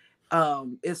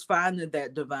is finding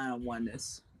that divine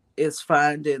oneness. It's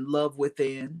finding love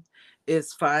within.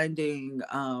 It's finding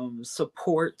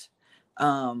support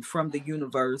from the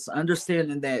universe,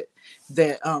 understanding that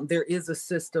there is a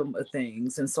system of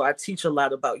things. And so I teach a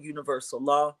lot about universal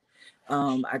law.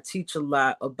 I teach a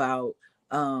lot about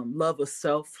love of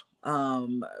self.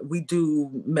 We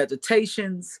do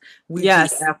meditations, we do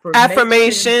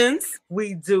affirmations,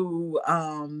 we do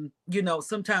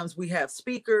sometimes we have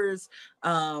speakers.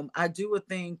 I do a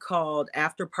thing called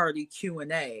after party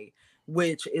Q&A,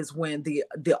 which is when the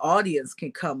audience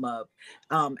can come up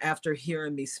after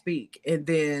hearing me speak, and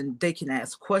then they can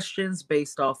ask questions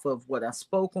based off of what I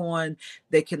spoke on.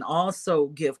 They can also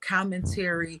give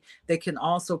commentary. They can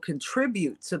also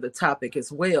contribute to the topic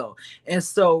as well. And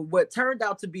so what turned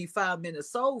out to be 5 Minute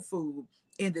Soul Food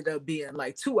ended up being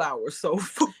like 2 hours soul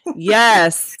food.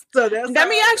 Yes. So let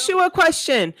me ask you a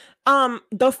question.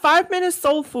 The 5 Minute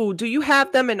Soul Food, do you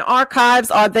have them in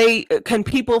archives? Can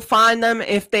people find them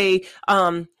if they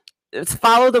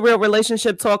follow the Real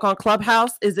Relationship Talk on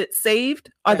Clubhouse? Is it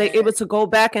saved? Are they able to go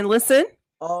back and listen?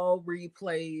 All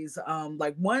replays,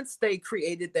 like once they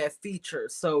created that feature,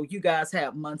 so you guys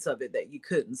have months of it that you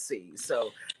couldn't see, so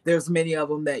there's many of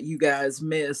them that you guys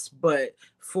missed, but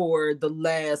for the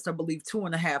last, I believe,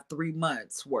 2.5-3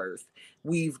 months worth,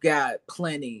 we've got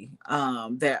plenty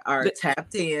that are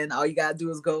tapped in. All you gotta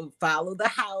do is go follow the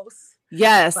house,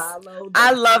 Yes.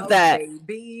 I love that.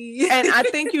 Baby. And I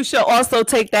think you should also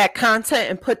take that content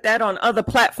and put that on other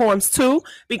platforms too.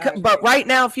 But right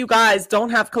now, if you guys don't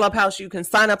have Clubhouse, you can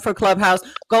sign up for Clubhouse.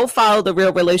 Go follow the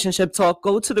Real Relationship Talk.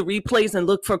 Go to the replays and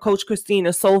look for Coach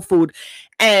Christina Soul Food.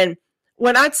 And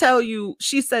when I tell you,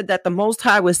 she said that the Most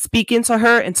High was speaking to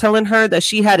her and telling her that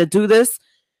she had to do this.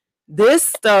 This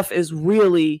stuff is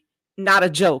really not a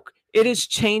joke. It is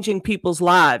changing people's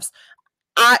lives.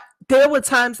 There were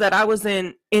times that I was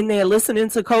in there listening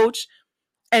to Coach,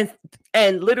 and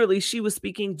literally she was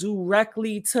speaking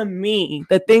directly to me.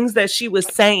 The things that she was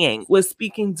saying was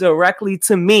speaking directly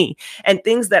to me, and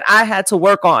things that I had to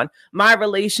work on, my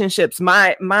relationships,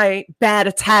 my bad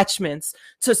attachments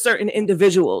to certain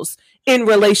individuals in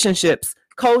relationships.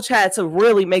 Coach had to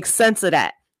really make sense of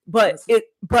that.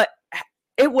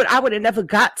 I would have never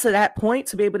got to that point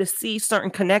to be able to see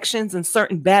certain connections and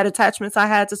certain bad attachments I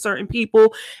had to certain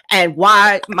people, and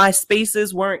why my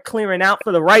spaces weren't clearing out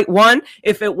for the right one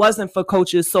if it wasn't for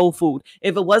Coach's Soul Food,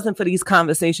 if it wasn't for these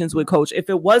conversations with Coach, if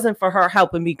it wasn't for her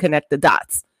helping me connect the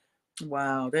dots.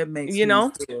 Wow, that makes me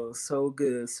feel so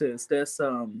good, sis. That's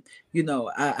I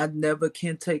never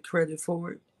can take credit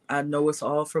for it. I know it's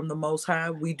all from the Most High.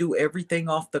 We do everything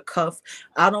off the cuff.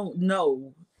 I don't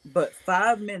know, but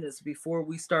 5 minutes before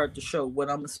we start the show, what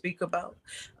I'm gonna speak about,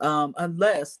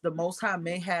 unless the Most High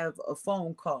may have a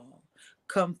phone call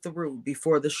come through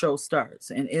before the show starts,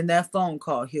 and in that phone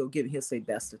call, he'll say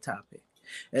that's the topic.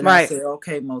 And I say,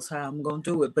 okay, Most High, I'm going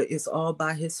to do it. But it's all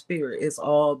by his spirit. It's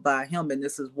all by him. And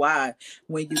this is why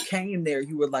when you came there,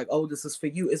 you were like, oh, this is for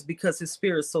you. It's because his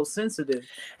spirit is so sensitive.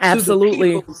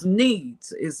 Absolutely. To the people's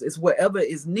needs is whatever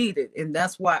is needed. And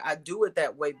that's why I do it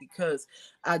that way, because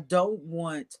I don't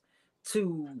want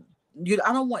to...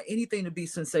 I don't want anything to be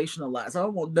sensationalized. I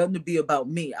don't want nothing to be about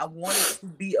me. I want it to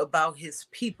be about his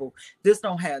people. This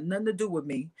don't have nothing to do with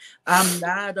me. I'm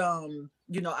not,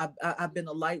 I've been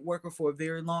a light worker for a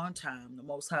very long time. The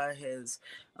Most High has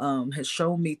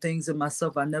shown me things in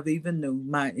myself I never even knew.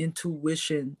 My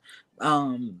intuition,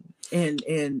 and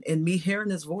me hearing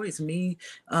his voice, me,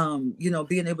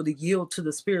 being able to yield to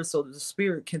the spirit so that the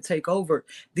spirit can take over.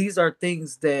 These are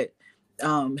things that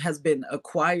has been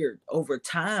acquired over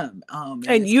time,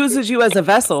 and uses you as a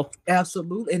vessel.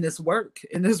 Absolutely. And it's work,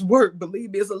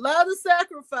 believe me, it's a lot of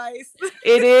sacrifice.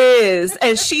 It is.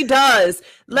 And she does.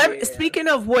 Speaking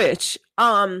of which,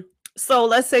 so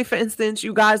let's say, for instance,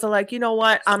 you guys are like, you know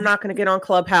what, I'm not going to get on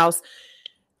Clubhouse.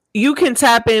 You can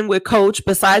tap in with Coach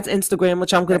besides Instagram,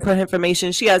 which I'm going to put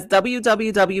information. She has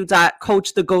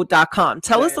www.coachthegoat.com.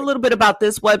 Tell us a little bit about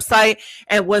this website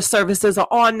and what services are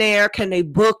on there. Can they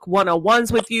book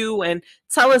one-on-ones with you? And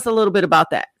tell us a little bit about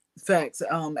that. Facts.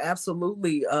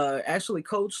 Absolutely. Actually,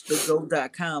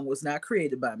 CoachTheGoat.com was not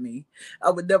created by me. I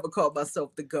would never call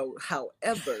myself the GOAT.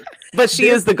 However, but she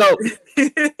is the GOAT.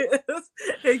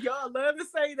 And y'all love to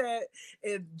say that.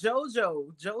 And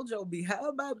JoJo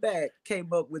behind my back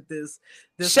came up with this.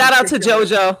 Shout out to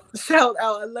JoJo. Shout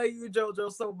out. I love you,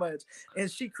 JoJo, so much. And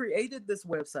she created this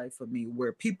website for me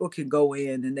where people can go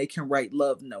in and they can write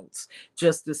love notes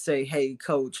just to say, hey,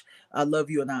 Coach, I love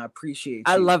you and I appreciate you.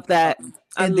 I love that.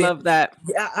 I love that.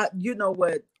 Yeah, you know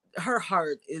what? Her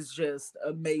heart is just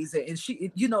amazing. And she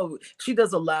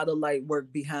does a lot of light work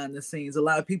behind the scenes. A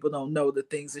lot of people don't know the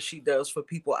things that she does for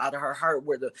people out of her heart,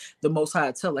 where the Most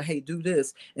High tell her, hey, do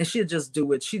this. And she'll just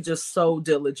do it. She's just so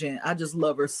diligent. I just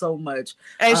love her so much.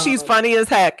 And she's funny as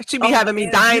heck. She be having me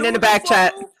dying in the back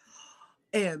chat.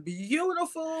 And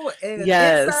beautiful and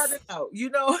inside and out,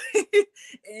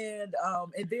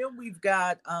 and then we've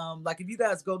got like, if you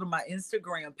guys go to my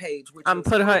Instagram page, which I'm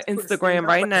putting her Instagram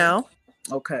right now.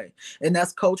 Okay. And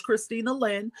that's Coach Christina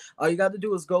Lynn. All you got to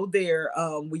do is go there.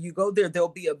 When you go there, there'll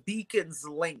be a Beacons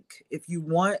link. If you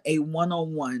want a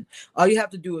one-on-one, all you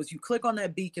have to do is you click on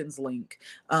that Beacons link.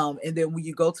 And then when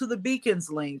you go to the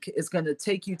Beacons link, it's going to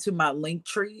take you to my link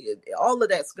tree. All of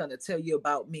that's going to tell you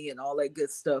about me and all that good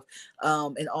stuff.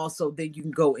 And also then you can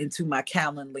go into my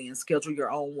Calendly and schedule your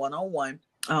own one-on-one.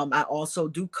 I also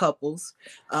do couples.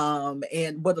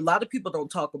 And what a lot of people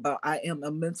don't talk about, I am a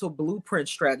mental blueprint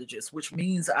strategist, which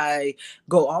means I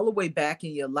go all the way back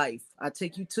in your life. I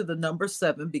take you to the number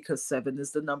 7 because 7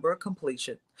 is the number of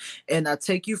completion. And I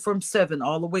take you from 7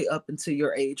 all the way up into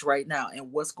your age right now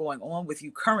and what's going on with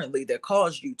you currently that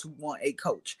caused you to want a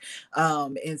coach.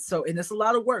 And it's a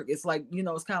lot of work. It's like,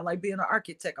 it's kind of like being an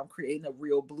architect. I'm creating a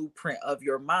real blueprint of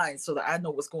your mind so that I know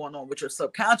what's going on with your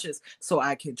subconscious so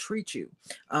I can treat you.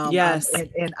 Yes.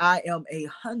 And I am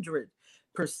 100%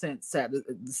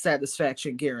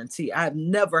 satisfaction guarantee. I've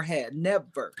never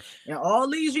in all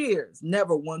these years,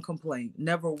 never one complaint,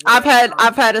 never one. I've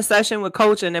had a session with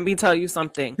Coach, and let me tell you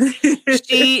something.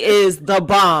 She is the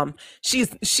bomb.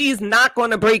 She's not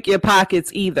going to break your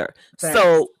pockets either. Thanks.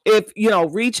 So if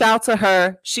reach out to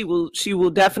her, she will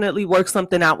definitely work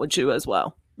something out with you as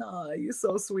well. Oh, you're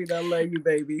so sweet. I love you,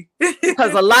 baby.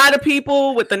 Because a lot of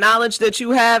people with the knowledge that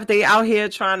you have, they out here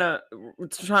trying to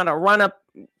run up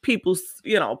people's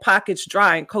pockets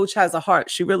dry, and Coach has a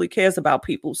heart. She really cares about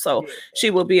people, so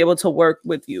she will be able to work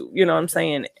with you, you know what I'm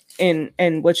saying,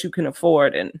 in what you can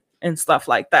afford and stuff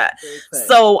like that.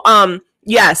 So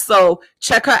so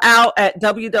check her out at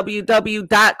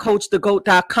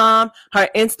www.coachthegoat.com. Her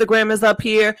Instagram is up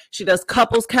here. She does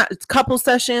couple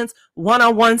sessions,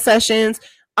 one-on-one sessions.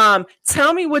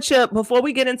 Tell me before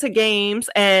we get into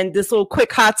games and this little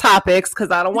quick hot topics,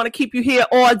 because I don't want to keep you here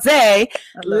all day.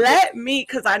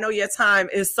 Because I know your time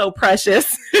is so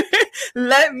precious.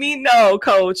 Let me know,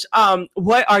 Coach.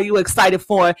 What are you excited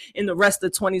for in the rest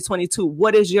of 2022?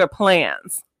 What is your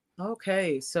plans?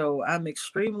 Okay, so I'm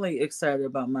extremely excited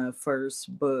about my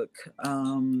first book.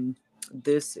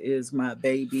 This is my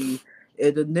baby.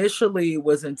 It initially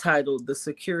was entitled The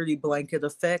Security Blanket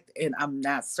Effect, and I'm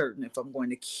not certain if I'm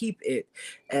going to keep it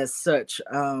as such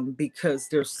because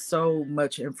there's so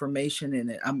much information in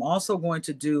it. I'm also going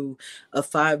to do a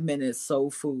 5-minute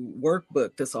soul food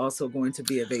workbook that's also going to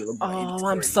be available. Oh,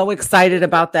 I'm so excited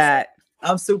about that.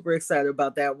 I'm super excited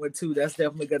about that one too. That's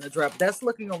definitely going to drop. That's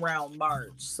looking around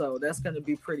March, so that's going to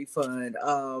be pretty fun.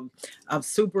 I'm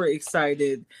super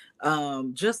excited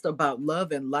just about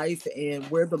love and life and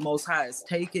where the Most High is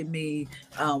taking me.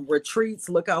 Retreats,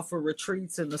 look out for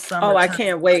retreats in the summer. Oh, I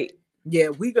can't wait. Yeah,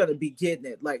 we're going to be getting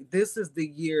it. Like, this is the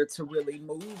year to really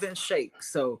move and shake.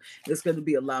 So it's going to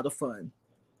be a lot of fun.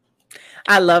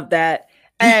 I love that.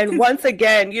 And once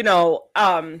again,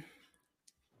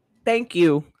 thank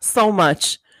you so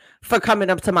much for coming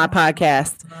up to my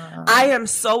podcast. I am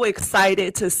so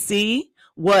excited to see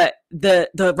what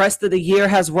the rest of the year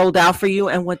has rolled out for you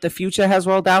and what the future has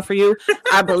rolled out for you.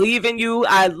 I believe in you.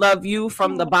 I love you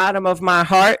from the bottom of my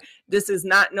heart. This is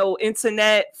not no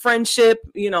internet friendship.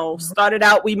 Started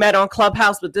out, we met on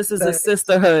Clubhouse, but this is a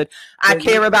sisterhood. I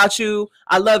care about you.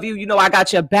 I love you. I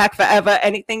got your back forever.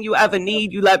 Anything you ever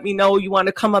need, you let me know. You want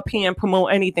to come up here and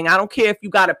promote anything. I don't care if you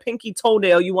got a pinky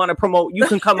toenail you want to promote. You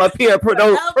can come up here and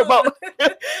promote.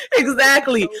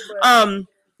 Exactly.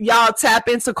 Y'all tap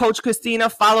into Coach Christina.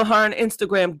 Follow her on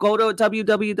Instagram. Go to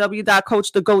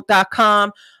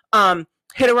www.coachthegoat.com.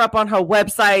 Hit her up on her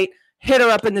website. Hit her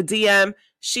up in the DM.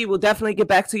 She will definitely get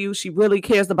back to you. She really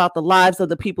cares about the lives of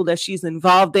the people that she's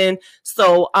involved in.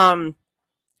 So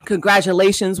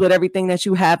congratulations with everything that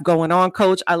you have going on,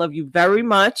 Coach. I love you very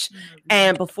much.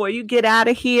 And before you get out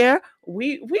of here,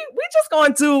 we just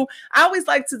going to, I always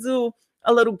like to do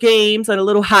a little games and a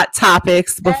little hot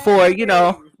topics before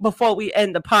we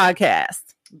end the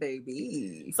podcast.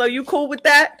 Baby. So you cool with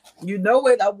that? You know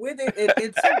it. I'm with it.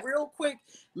 It's real quick,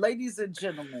 ladies and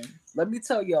gentlemen, let me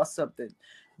tell y'all something.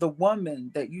 The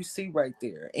woman that you see right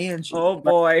there, Angie. Oh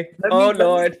boy.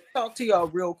 Lord. Talk to y'all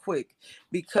real quick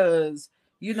because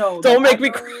don't make me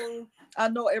cry. I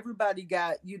know everybody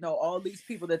got, all these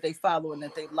people that they follow and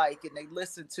that they like and they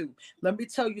listen to. Let me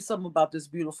tell you something about this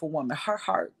beautiful woman. Her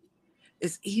heart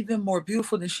is even more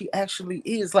beautiful than she actually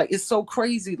is. Like, it's so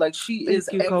crazy. Like, she is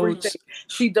everything. Coach.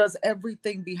 She does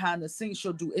everything behind the scenes.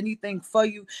 She'll do anything for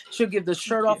you. She'll give the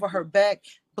shirt off of her back.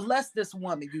 Bless this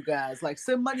woman, you guys. Like,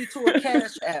 send money to a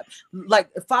cash app. Like,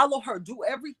 follow her. Do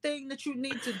everything that you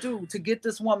need to do to get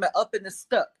this woman up in the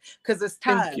stuck. Because it's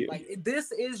time. Like,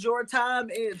 this is your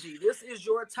time, Angie. This is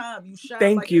your time. You shine.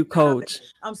 Thank you, Coach.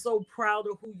 I'm so proud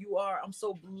of who you are. I'm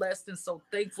so blessed and so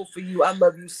thankful for you. I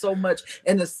love you so much.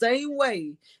 In the same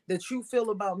way that you feel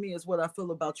about me is what I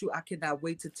feel about you. I cannot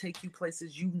wait to take you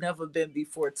places you've never been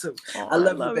before, too. I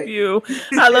love you.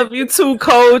 I love you too,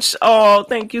 Coach. Oh,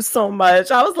 thank you so much.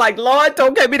 I was like, Lord,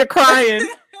 don't get me to crying.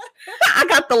 I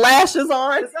got the lashes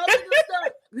on.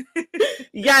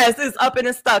 Yes, it's up and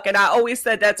it's stuck. And I always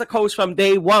said that to Coach from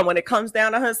day one. When it comes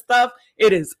down to her stuff,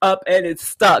 it is up and it's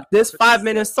stuck. This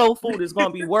 5-minute soul food is going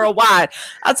to be worldwide.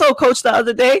 I told Coach the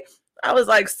other day, I was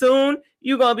like, soon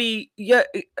you're going to be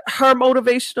her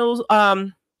motivational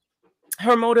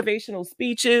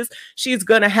speeches. She's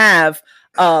going to have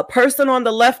A person on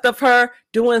the left of her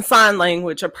doing sign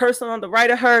language, a person on the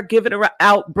right of her giving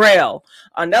out braille,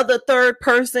 another third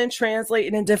person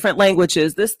translating in different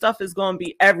languages. This stuff is going to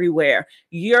be everywhere.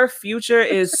 Your future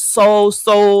is so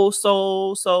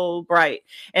bright.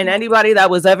 And anybody that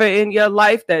was ever in your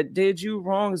life that did you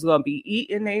wrong is going to be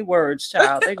eating their words,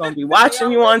 child. They're going to be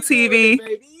watching you on TV.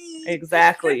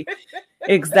 Exactly.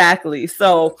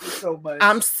 So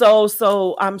I'm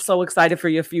so excited for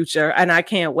your future, and I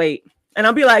can't wait. And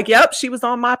I'll be like, yep, she was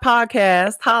on my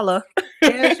podcast. Holla.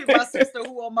 And she's my sister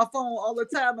who on my phone all the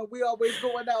time, and we always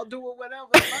going out doing whatever.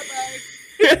 Bye-bye.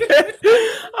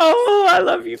 Oh, I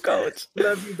love you, Coach.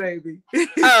 Love you, baby.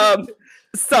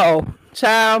 So,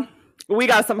 child, we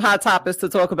got some hot topics to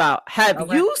talk about.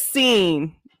 Have you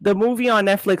seen the movie on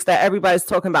Netflix that everybody's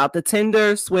talking about, The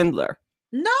Tinder Swindler?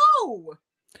 No.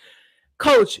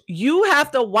 Coach, you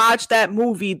have to watch that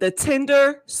movie, The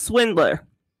Tinder Swindler.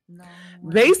 No.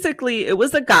 Basically, it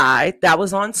was a guy that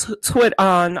was on Twitter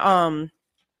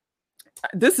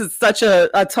this is such a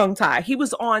tongue tie. He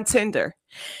was on Tinder,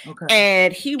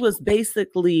 and he was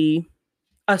basically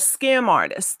a scam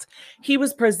artist. He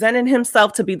was presenting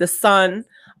himself to be the son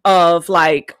of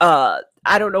like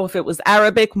I don't know if it was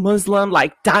Arabic, Muslim,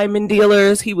 like diamond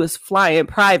dealers. He was flying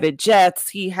private jets.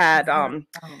 He had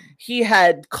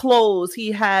clothes.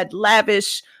 He had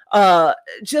lavish,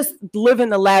 just living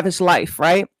the lavish life,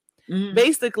 right? Mm-hmm.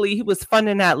 Basically, he was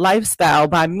funding that lifestyle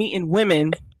by meeting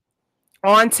women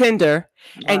on Tinder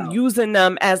and using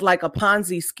them as like a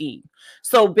Ponzi scheme.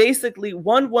 So basically,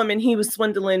 one woman, he was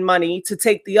swindling money to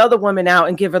take the other woman out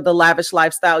and give her the lavish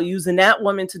lifestyle, using that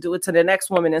woman to do it to the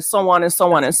next woman, and so on and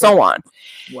so on and so on.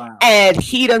 Wow. And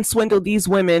he done swindled these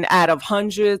women out of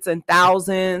hundreds and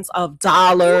thousands of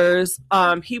dollars.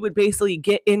 He would basically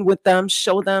get in with them,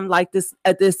 show them like this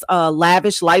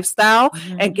lavish lifestyle,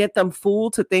 and get them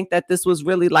fooled to think that this was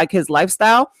really like his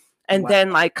lifestyle. And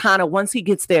then like kind of once he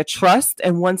gets their trust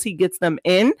and once he gets them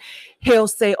in, he'll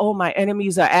say, oh, my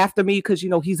enemies are after me because, you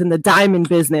know, he's in the diamond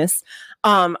business.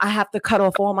 I have to cut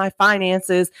off all my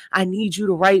finances. I need you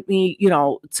to write me, you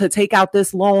know, to take out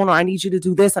this loan, or I need you to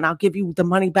do this and I'll give you the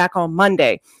money back on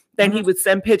Monday. Then he would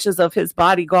send pictures of his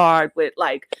bodyguard with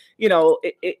like, you know,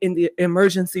 in the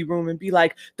emergency room and be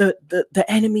like, the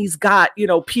enemy's got, you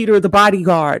know, Peter, the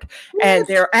bodyguard, and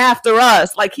they're after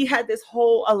us. Like he had this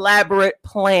whole elaborate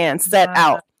plan set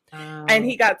out. And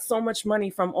he got so much money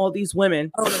from all these women.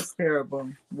 Oh, that's terrible.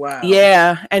 Wow.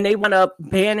 Yeah. And they wound up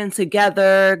banding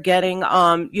together, getting,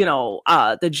 you know,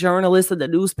 the journalists of the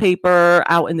newspaper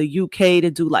out in the UK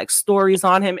to do like stories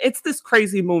on him. It's this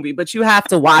crazy movie, but you have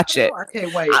to watch it. Oh, I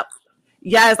can't wait.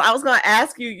 Yes. I was going to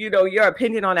ask you, you know, your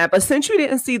opinion on that, but since you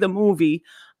didn't see the movie,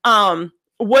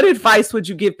 what advice would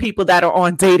you give people that are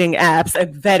on dating apps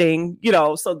and vetting, you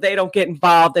know, so they don't get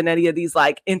involved in any of these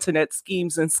like internet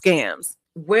schemes and scams?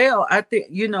 Well, I think,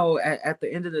 you know, at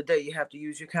the end of the day, you have to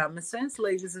use your common sense,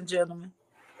 ladies and gentlemen.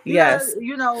 Yes.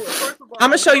 You know, first of all,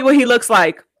 I'm going to show you what he looks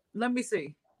like. Let me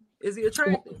see. Is he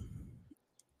attractive?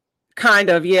 Kind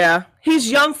of, yeah. He's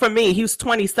young for me. He was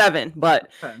 27, but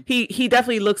he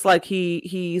definitely looks like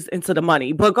he's into the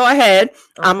money. But go ahead. Okay.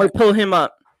 I'm going to pull him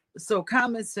up. So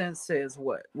common sense says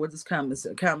what? What does common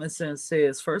sense? Common sense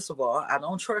says, first of all, I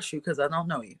don't trust you because I don't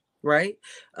know you. Right?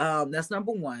 That's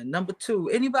number one. Number two,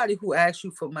 anybody who asks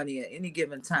you for money at any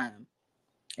given time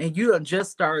and you done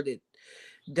just started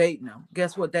dating them,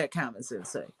 guess what that common sense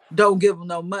say? Don't give them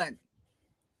no money.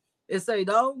 It say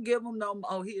don't give them no,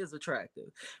 oh, he is attractive.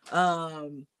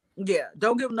 Yeah,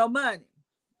 don't give them no money.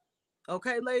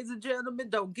 Okay, ladies and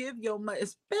gentlemen, don't give your money,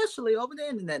 especially over the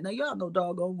internet. Now, y'all know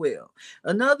doggone well.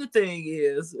 Another thing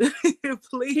is,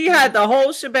 please. He had the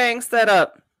whole shebang set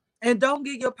up. And don't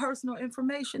get your personal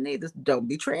information either. Don't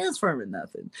be transferring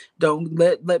nothing. Don't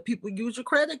let people use your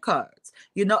credit cards.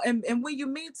 You know, and when you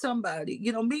meet somebody,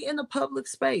 you know, meet in a public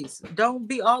space. Don't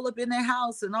be all up in their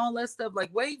house and all that stuff. Like,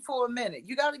 wait for a minute.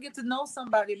 You got to get to know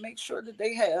somebody. Make sure that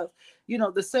they have, you know,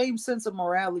 the same sense of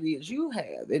morality as you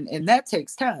have. And that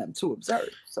takes time to observe.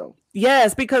 So.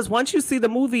 Yes, because once you see the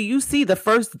movie, you see the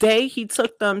first day he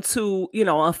took them to, you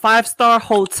know, a 5-star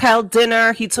hotel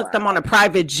dinner. He took them on a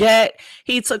private jet.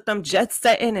 He took them jet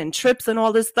setting and trips and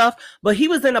all this stuff. But he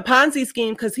was in a Ponzi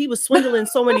scheme because he was swindling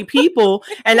so many people.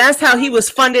 And that's how he was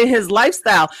funding his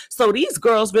lifestyle. So these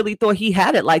girls really thought he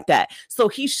had it like that. So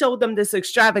he showed them this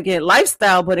extravagant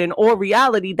lifestyle. But in all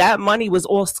reality, that money was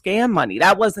all scam money.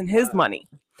 That wasn't his money.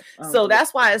 So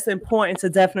that's why it's important to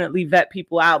definitely vet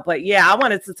people out. But yeah, I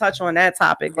wanted to touch on that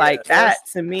topic. Like that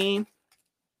to me,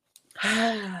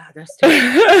 That's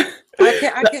terrible.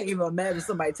 I can't even imagine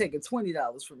somebody taking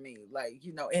 $20 from me, like,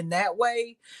 in that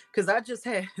way. Because I just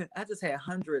had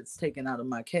hundreds taken out of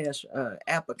my cash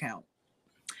app account,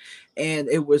 and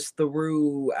it was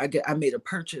through I made a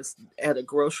purchase at a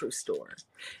grocery store,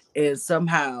 and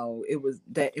somehow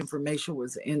that information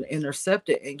was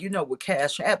intercepted. And with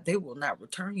Cash App, they will not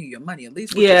return you your money, at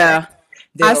least with your bank.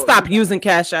 I stopped using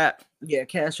Cash App. Yeah,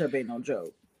 Cash App ain't no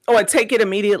joke. Or take it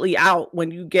immediately out when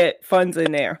you get funds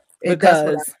in there.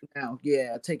 Because now,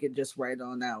 take it just right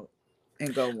on out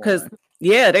and go on. Because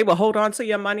they will hold on to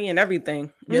your money and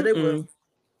everything. Yeah, they will.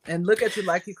 And look at you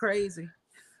like you're crazy.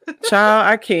 Child,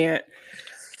 I can't.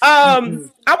 I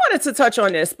wanted to touch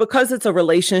on this because it's a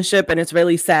relationship and it's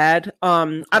really sad.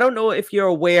 I don't know if you're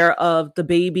aware of the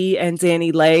baby and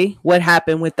Danny Lay, what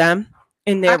happened with them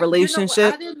in their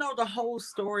relationship. I didn't know the whole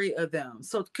story of them.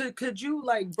 So could you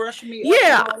like brush me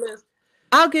up on all this?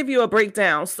 I'll give you a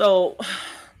breakdown. So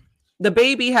the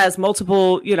baby has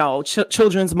multiple,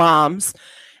 children's moms.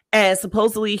 And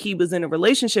supposedly he was in a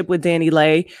relationship with Danny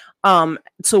Lay,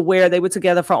 to where they were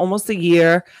together for almost a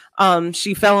year.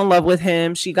 She fell in love with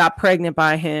him. She got pregnant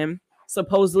by him.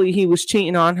 Supposedly he was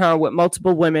cheating on her with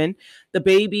multiple women. The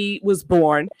baby was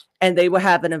born, and they were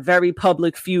having a very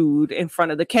public feud in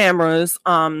front of the cameras,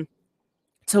 to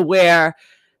where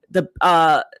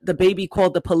the baby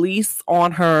called the police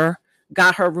on her,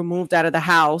 got her removed out of the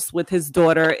house with his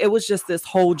daughter. It was just this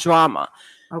whole drama.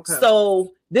 Okay.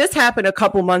 So this happened a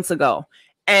couple months ago,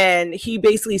 and he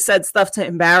basically said stuff to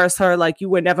embarrass her, like, you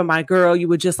were never my girl. You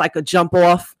were just like a jump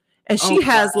off. And she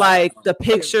has like the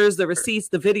pictures, the receipts,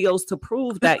 the videos to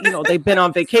prove that, they've been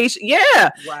on vacation.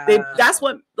 Yeah. Wow. That's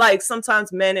what, like,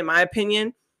 sometimes men, in my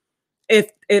opinion, if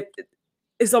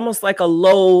it's almost like a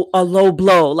low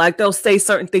blow. Like, they'll say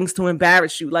certain things to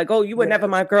embarrass you. Like, oh, you were never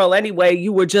my girl anyway.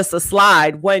 You were just a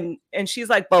slide. And she's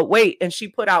like, but wait. And she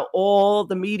put out all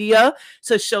the media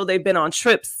to show they've been on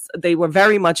trips. They were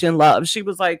very much in love. She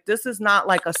was like, this is not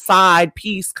like a side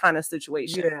piece kind of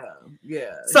situation.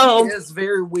 Yeah. So he is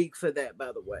very weak for that,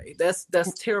 by the way. That's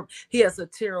terrible. He has a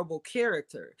terrible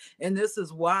character. And this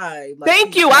is why. Like,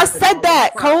 thank you. I said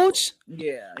that, Coach.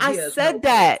 Yeah. I said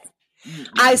that.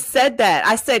 I said that.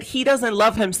 I said he doesn't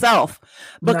love himself,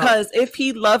 because if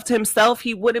he loved himself,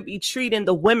 he wouldn't be treating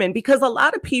the women. Because a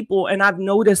lot of people, and I've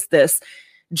noticed this,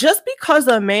 just because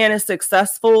a man is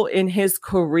successful in his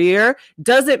career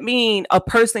doesn't mean a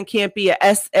person can't be a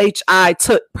SHI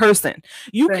person.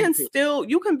 You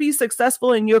can be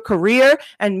successful in your career,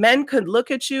 and men could look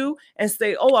at you and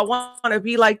say, oh, I want to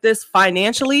be like this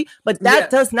financially. But that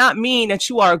does not mean that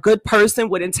you are a good person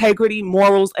with integrity,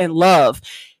 morals, and love.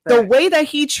 The way that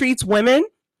he treats women,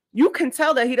 you can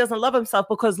tell that he doesn't love himself,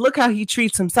 because look how he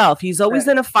treats himself. He's always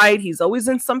in a fight. He's always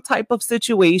in some type of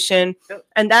situation.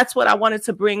 And that's what I wanted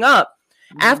to bring up.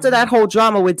 After that whole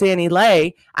drama with Danny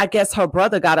Lay, I guess her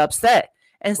brother got upset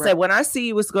and said, when I see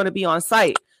you, it's going to be on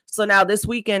site. So now this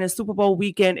weekend is Super Bowl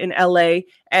weekend in LA,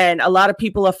 and a lot of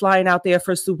people are flying out there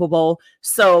for Super Bowl.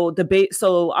 So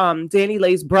Danny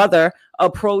Lay's brother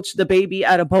approached the baby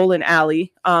at a bowling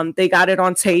alley. They got it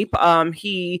on tape.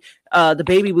 The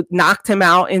baby knocked him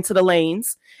out into the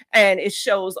lanes, and it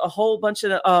shows a whole bunch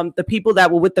of the people that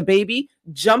were with the baby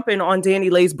jumping on Danny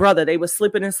Lay's brother. They were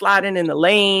slipping and sliding in the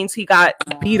lanes. He got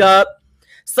beat up.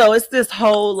 So it's this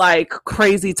whole like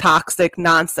crazy toxic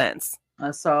nonsense.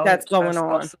 That's going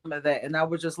on. Some of that, and I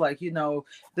was just like, the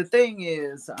thing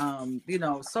is,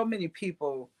 so many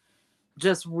people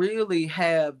just really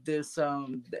have this,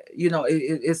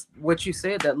 it's what you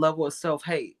said, that level of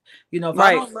self-hate. If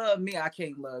I don't love me, I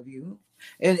can't love you.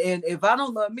 And if I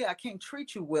don't love me, I can't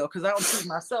treat you well, because I don't treat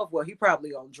myself well. He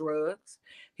probably on drugs.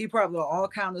 He probably on all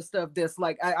kind of stuff that's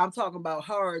like, I'm talking about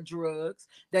hard drugs.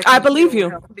 That I believe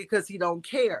you. Because he don't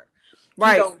care.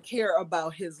 Right. He don't care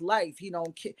about his life. He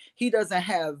don't care. He doesn't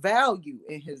have value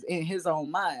in his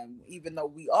own mind, even though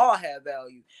we all have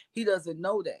value. He doesn't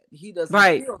know that. He doesn't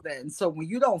feel that. And so when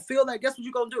you don't feel that, guess what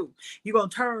you're going to do? You're going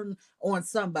to turn on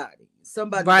somebody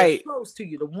that's close to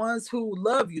you. The ones who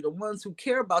love you, the ones who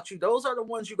care about you, those are the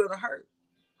ones you're going to hurt.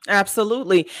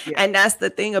 Absolutely. Yeah. And that's the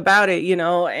thing about it,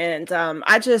 and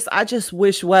I just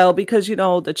wish well, because,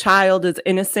 the child is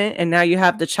innocent, and now you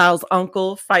have the child's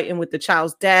uncle fighting with the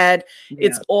child's dad. Yeah.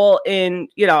 It's all in,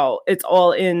 it's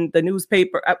all in the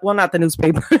newspaper. Well, not the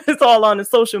newspaper. It's all on the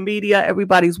social media.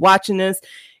 Everybody's watching this.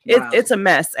 Wow. It's a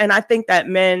mess. And I think that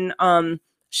men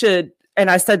should, and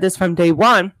I said this from day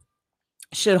one,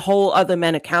 should hold other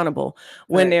men accountable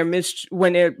when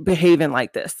they're behaving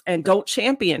like this, and don't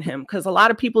champion him. Because a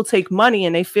lot of people take money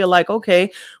and they feel like,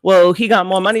 okay, well, he got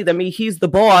more money than me, he's the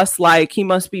boss, like he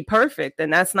must be perfect.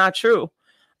 And that's not true.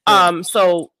 Right.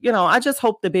 So, I just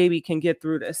hope the baby can get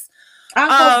through this.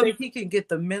 I hope that he can get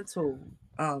the mental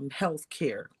health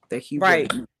care that he really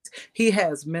Right. needs. He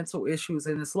has mental issues,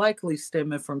 and it's likely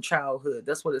stemming from childhood.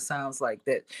 That's what it sounds like,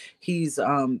 that he's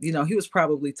he was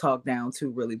probably talked down to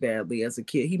really badly as a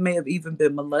kid. He may have even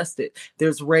been molested.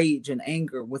 There's rage and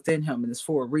anger within him, and it's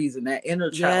for a reason. That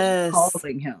inner child is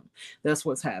calling him. That's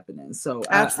what's happening. So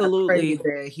I pray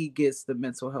that he gets the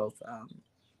mental health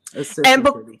assistance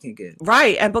that he can get.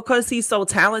 Right. And because he's so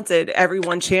talented,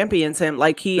 everyone champions him.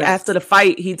 Like after the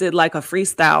fight, he did like a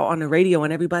freestyle on the radio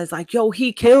and everybody's like, yo,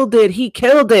 he killed it. He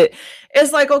killed it.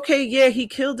 It's like, okay, yeah, he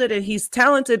killed it and he's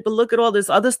talented, but look at all this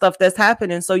other stuff that's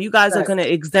happening. So you guys are going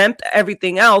to exempt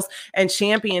everything else and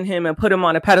champion him and put him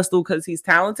on a pedestal because he's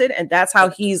talented. And that's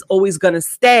how he's always going to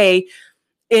stay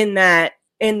in that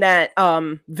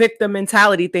victim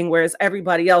mentality thing, where it's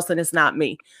everybody else and it's not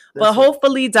me. But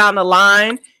hopefully down the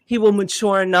line, he will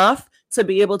mature enough to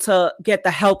be able to get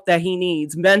the help that he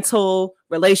needs, mental,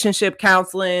 relationship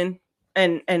counseling,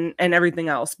 and everything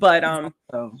else. But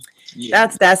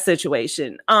that's that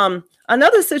situation.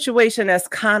 Another situation that's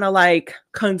kind of like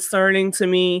concerning to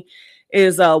me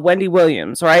is Wendy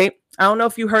Williams, right? I don't know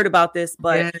if you heard about this,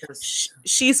 but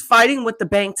she's fighting with the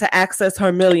bank to access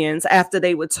her millions after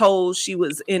they were told she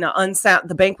was in an unsound.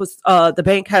 The bank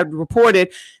had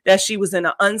reported that she was in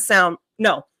an unsound.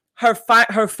 No,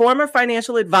 her former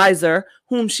financial advisor,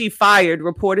 whom she fired,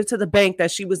 reported to the bank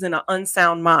that she was in an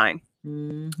unsound mind.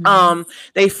 Mm-hmm.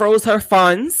 They froze her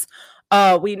funds.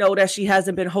 We know that she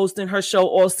hasn't been hosting her show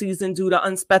all season due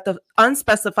to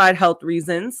unspecified health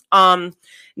reasons.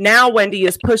 Now Wendy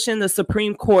is pushing the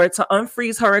Supreme Court to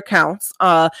unfreeze her accounts.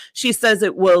 She says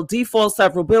it will default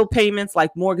several bill payments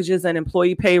like mortgages and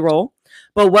employee payroll.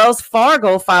 But Wells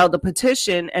Fargo filed a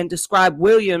petition and described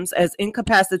Williams as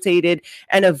incapacitated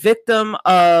and a victim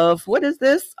of, what is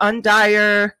this? I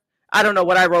don't know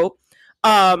what I wrote.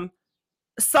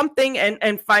 Something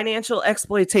and financial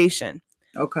exploitation.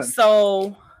 Okay.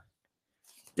 So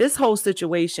this whole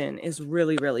situation is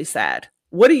really, really sad.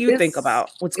 What do you think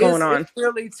about what's going on? It's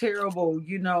really terrible.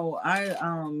 I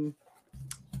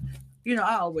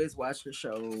always watched her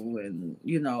show and,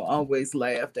 always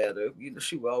laughed at her.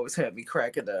 She would always have me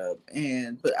cracking up.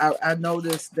 But I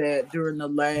noticed that during the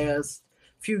last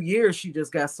few years, she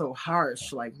just got so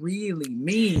harsh, like really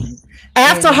mean.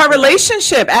 After her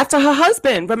relationship, after her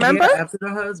husband, remember? Yeah, after the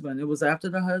husband. It was after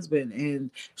the husband.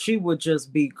 And she would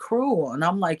just be cruel. And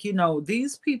I'm like,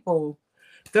 these people,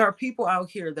 there are people out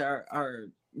here that are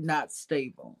not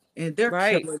stable. And they're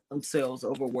killing themselves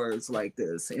over words like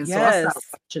this. And so I stopped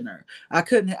watching her. I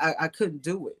couldn't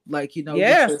do it. Like,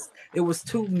 it was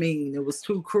too mean. It was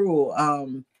too cruel. A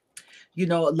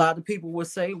lot of people would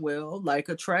say, well, like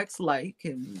attracts like,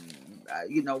 and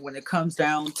when it comes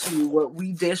down to what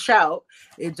we dish out,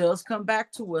 it does come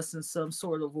back to us in some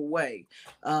sort of a way.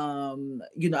 I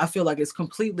feel like it's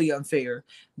completely unfair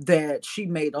that she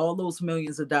made all those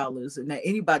millions of dollars and that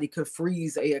anybody could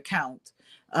freeze an account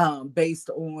based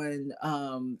on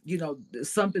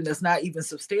something that's not even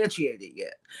substantiated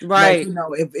yet. Right.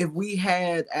 Like, if we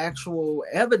had actual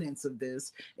evidence of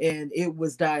this and it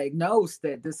was diagnosed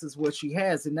that this is what she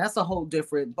has, and that's a whole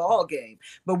different ball game.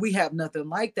 But we have nothing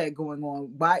like that going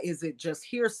on. Why is it just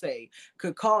hearsay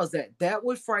could cause that? That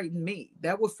would frighten me.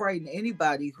 That would frighten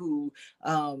anybody who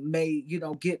may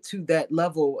get to that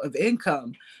level of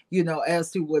income,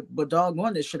 as to what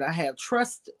doggone it, should I have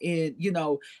trust in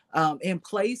in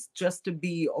place just to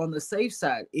be on the safe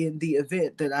side in the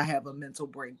event that I have a mental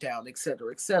breakdown, et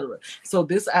cetera, et cetera. So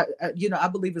this, I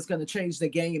believe it's going to change the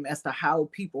game as to how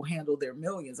people handle their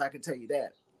millions. I can tell you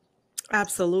that.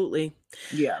 Absolutely.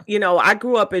 Yeah. I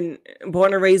grew up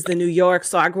born and raised in New York.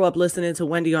 So I grew up listening to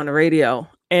Wendy on the radio.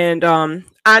 And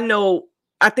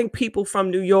I think people from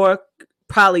New York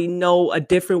probably know a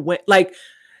different way. Like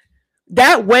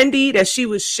that Wendy that she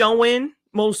was showing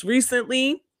most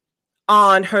recently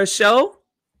on her show,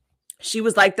 she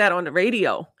was like that on the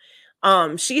radio.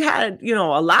 She had,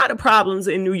 a lot of problems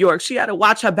in New York. She had to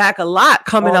watch her back a lot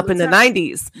coming up in the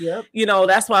 90s. Yep.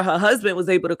 That's why her husband was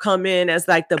able to come in as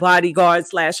like the bodyguard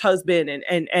 / husband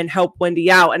and help Wendy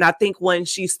out. And I think when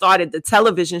she started the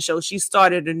television show, she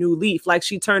started a new leaf. Like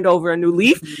she turned over a new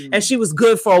leaf and she was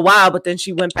good for a while, but then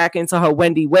she went back into her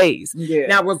Wendy ways. Yeah.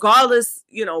 Now, regardless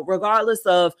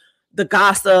of the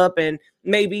gossip and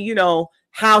maybe,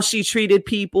 how she treated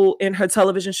people in her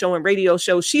television show and radio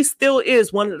show, she still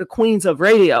is one of the queens of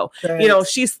radio.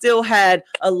 Thanks. She still had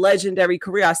a legendary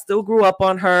career. I still grew up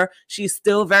on her. She's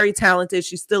still very talented.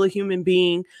 She's still a human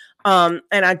being. And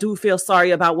I do feel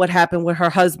sorry about what happened with her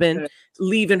husband,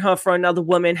 leaving her for another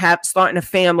woman, starting a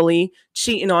family,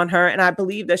 cheating on her. And I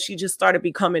believe that she just started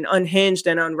becoming unhinged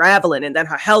and unraveling, and then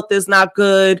her health is not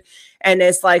good. And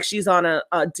it's like she's on a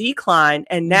decline,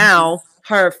 and now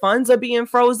her funds are being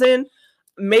frozen.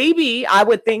 Maybe I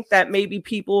would think that maybe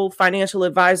financial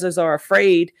advisors are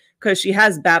afraid because she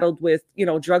has battled with,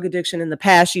 drug addiction in the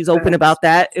past. She's open about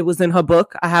that. It was in her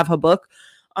book. I have her book.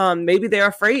 Maybe they're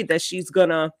afraid that she's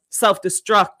gonna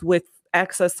self-destruct with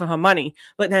access to her money.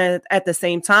 But then at the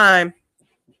same time,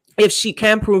 if she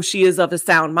can prove she is of a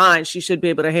sound mind, she should be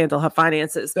able to handle her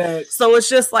finances. So it's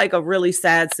just like a really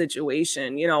sad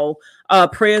situation.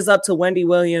 Prayers up to Wendy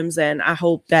Williams, and I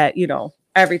hope that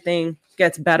everything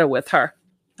gets better with her.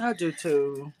 I do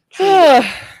too.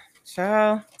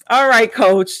 Child. All right,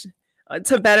 Coach.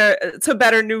 To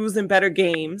better news and better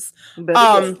games.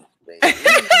 We're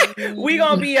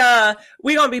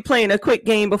gonna be playing a quick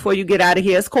game before you get out of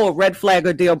here. It's called Red Flag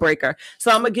or Deal Breaker.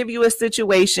 So I'm gonna give you a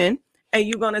situation, and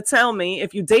you're gonna tell me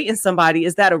if you're dating somebody,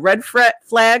 is that a red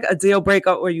flag, a deal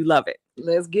breaker, or you love it?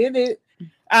 Let's get it.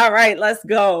 All right, let's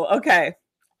go. Okay.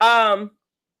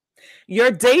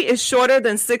 Your date is shorter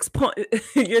than 6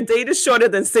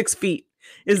 feet.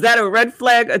 Is that a red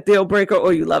flag, a deal breaker,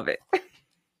 or you love it?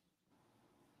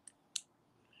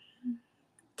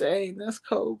 Dang, that's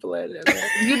cold-blooded.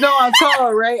 I'm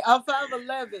tall, right? I'm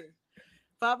 5'11",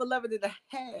 5'11" and a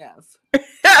half.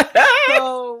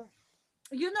 So,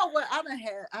 you know what?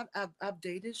 I've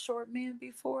dated short men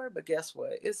before, but guess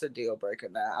what? It's a deal breaker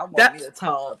now. I want me a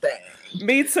tall thing.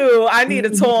 Me too. I need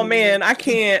a tall man. I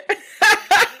can't.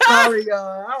 Sorry,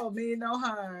 y'all. I don't mean no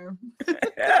harm.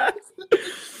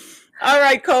 All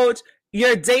right, Coach.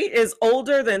 Your date is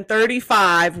older than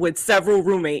 35 with several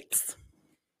roommates.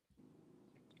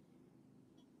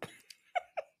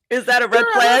 Is that a red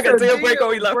flag, a deal breaker,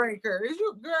 or you love it? Is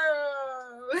you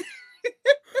girl?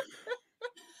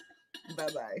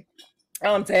 Bye-bye.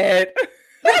 I'm dead.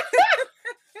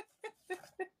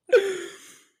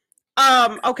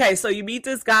 Okay, so you meet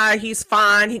this guy. He's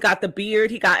fine. He got the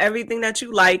beard. He got everything that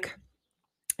you like.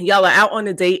 Y'all are out on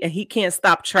a date, and he can't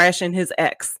stop trashing his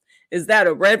ex. Is that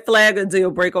a red flag, a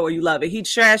deal breaker, or you love it? He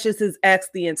trashes his ex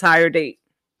the entire date.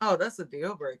 Oh, that's a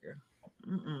deal breaker.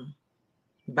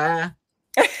 Bye.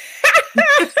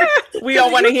 We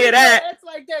don't want to hear that. Ex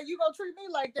like that, you gonna treat me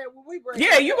like that when we break?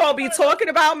 Yeah, you gonna be talking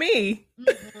about me.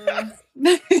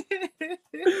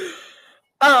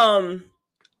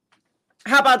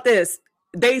 How about this?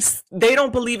 They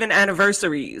don't believe in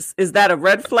anniversaries. Is that a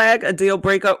red flag, a deal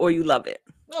breaker, or you love it?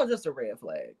 No, just a red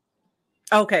flag.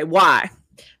 Okay, why?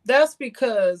 That's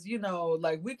because,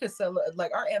 like we could celebrate,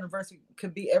 like our anniversary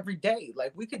could be every day.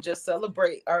 Like we could just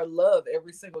celebrate our love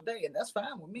every single day, and that's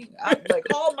fine with me. Like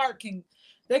Hallmark can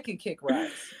kick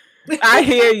rocks. I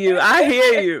hear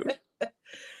you.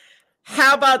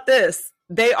 How about this?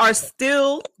 They are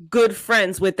still good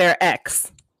friends with their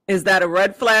ex. Is that a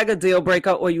red flag, a deal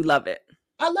breaker, or you love it?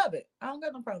 I love it. I don't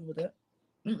got no problem with that.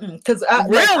 Because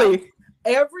really,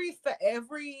 every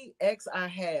ex I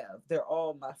have, they're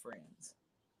all my friends.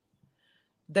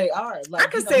 They are. Like,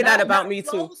 I can say that about me too.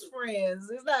 Close friends.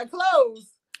 It's not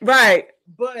close. Right.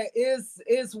 But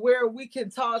it's where we can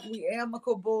talk, we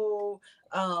amicable,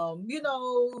 and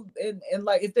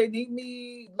like if they need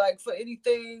me like for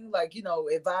anything, like,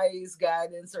 advice,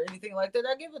 guidance, or anything like that,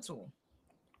 I give it to them.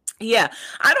 Yeah,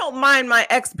 I don't mind my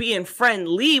ex being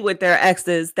friendly with their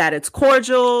exes, that it's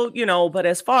cordial, but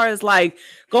as far as like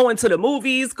going to the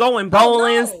movies, going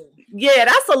bowling, yeah,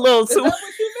 that's a little too. That's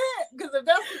what you meant. Because if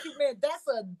that's what you meant, that's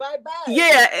a bye-bye.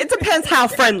 Yeah, it depends how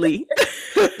friendly.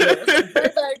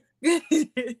 Bye-bye.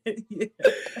 Yeah.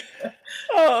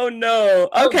 Oh no.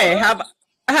 Okay, how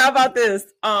about this?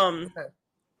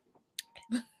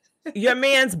 Your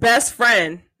man's best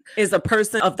friend is a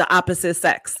person of the opposite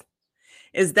sex.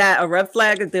 Is that a red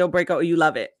flag, a deal breaker, or you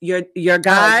love it? Your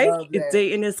guy is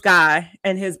dating this guy,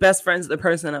 and his best friend's the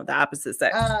person of the opposite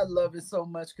sex. I love it so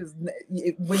much because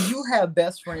when you have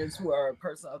best friends who are a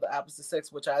person of the opposite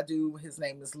sex, which I do, his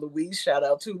name is Louise. Shout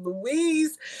out to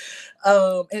Louise,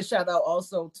 and shout out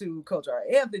also to Coach R.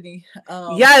 Anthony.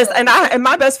 Yes, and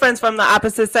my best friend's from the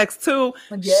opposite sex too.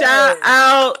 Yes. Shout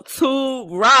out to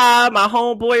Rob, my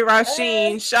homeboy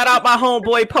Rasheen. Shout out my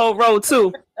homeboy Poe Rowe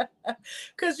too.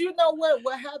 Because you know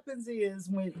what happens is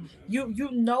when you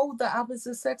know the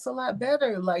opposite sex a lot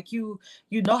better, like you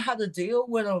know how to deal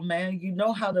with them, man. You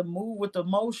know how to move with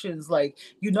emotions, like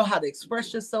you know how to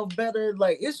express yourself better.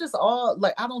 Like it's just all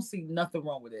like I don't see nothing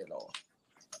wrong with it at all.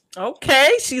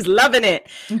 Okay, she's loving it.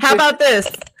 How about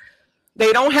this?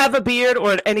 They don't have a beard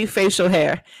or any facial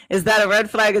hair. Is that a red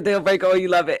flag, a deal breaker, or you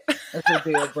love it? That's a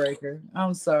deal breaker.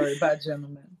 I'm sorry. Bye,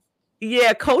 gentlemen.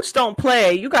 Yeah, coach don't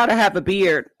play. You gotta have a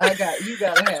beard. You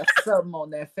gotta have something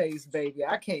on that face, baby.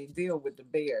 I can't deal with the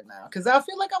beard now because I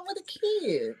feel like I'm with a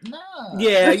kid. Nah.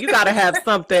 Yeah, you gotta have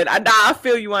something. I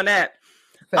feel you on that.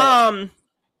 Fact.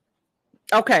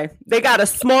 Okay. They got a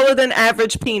smaller than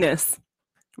average penis.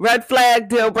 Red flag,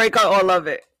 deal breaker, or love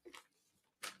it?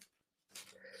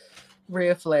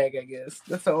 Red flag, I guess.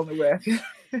 That's the only way I can.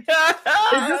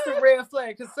 It's just a red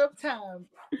flag because sometimes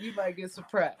you might get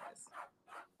surprised.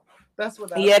 That's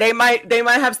what they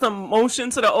might have some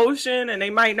motion to the ocean and they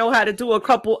might know how to do a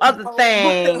couple other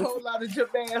things. A whole lot of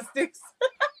gymnastics.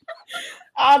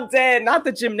 I'm dead, not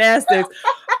the gymnastics.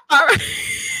 All right.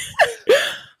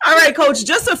 All right, coach,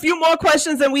 just a few more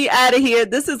questions and we out of here.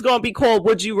 This is going to be called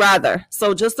Would You Rather.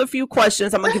 So just a few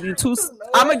questions. I'm going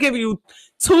to give you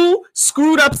two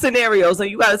screwed up scenarios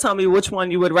and you got to tell me which one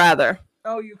you would rather.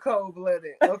 Oh, you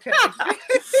cold-blooded. Okay.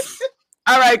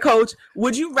 All right, coach.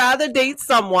 Would you rather date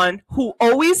someone who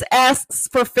always asks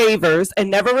for favors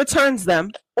and never returns them,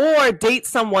 or date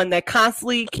someone that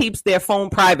constantly keeps their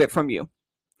phone private from you?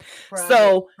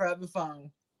 Private phone.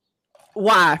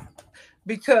 Why?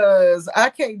 Because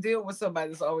I can't deal with somebody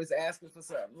that's always asking for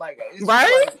something. Like,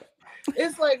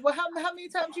 it's like, well, how many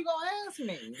times you gonna ask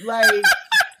me? Like,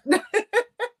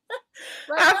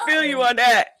 I feel you on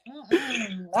that.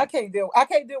 I can't deal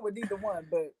with either one,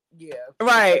 but yeah.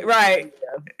 Right.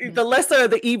 Yeah. The lesser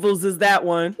of the evils is that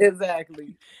one.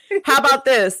 Exactly. How about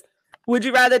this? Would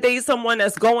you rather date someone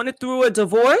that's going through a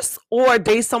divorce or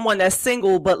date someone that's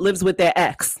single but lives with their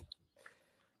ex?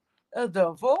 A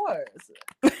divorce.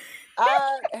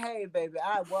 Hey baby,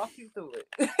 I'll walk you through it.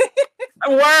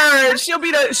 Word. She'll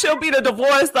be the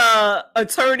divorce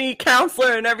attorney,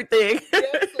 counselor, and everything.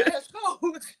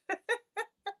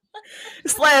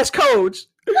 Slash coach.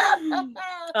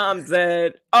 I'm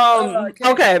dead.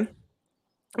 Okay.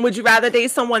 Would you rather date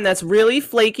someone that's really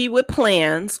flaky with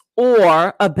plans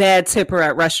or a bad tipper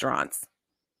at restaurants?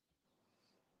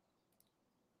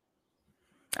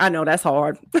 I know that's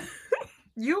hard.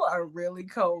 You are really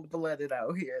cold-blooded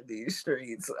out here in these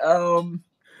streets. Dang,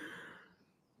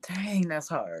 that's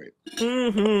hard.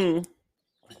 Mm-hmm.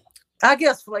 I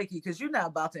guess flaky because you're not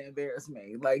about to embarrass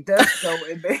me. Like, that's so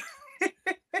embarrassing.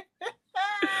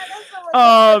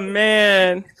 Oh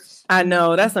man, I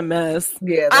know that's a mess.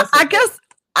 Yeah, I guess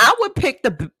I would pick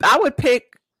the bad tipper. I would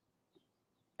pick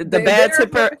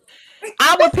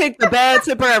the bad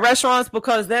tipper at restaurants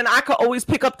because then I could always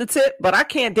pick up the tip, but I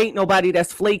can't date nobody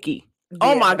that's flaky. Yeah,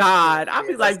 oh my God. I'd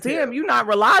be like, damn, you're not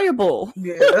reliable.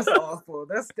 Yeah, that's awful.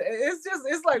 It's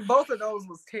like both of those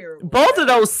was terrible. Both of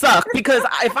those suck because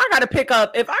if I gotta pick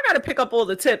up all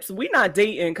the tips, we not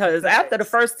dating because after the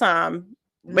first time,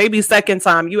 maybe second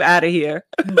time, you out of here.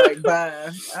 Like, bye.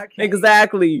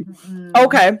 Exactly.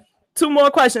 Okay. 2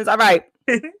 more questions. All right.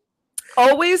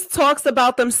 Always talks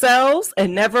about themselves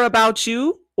and never about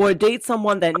you, or date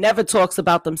someone that never talks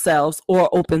about themselves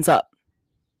or opens up.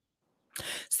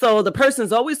 So the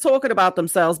person's always talking about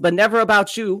themselves, but never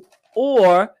about you,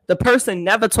 or the person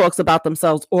never talks about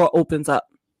themselves or opens up.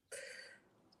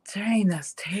 Dang,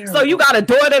 that's terrible. So you got a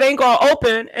door that ain't gonna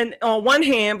open, and on one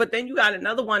hand, but then you got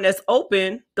another one that's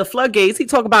open, the floodgates. He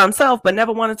talk about himself, but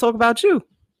never want to talk about you.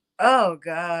 Oh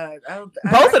God!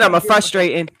 Both of them are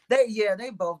frustrating. They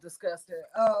both disgusting.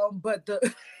 But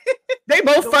they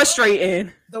both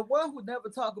frustrating. The one who never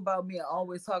talk about me and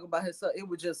always talk about himself,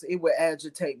 it would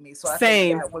agitate me. So I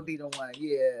think that would be the one.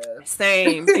 Yeah.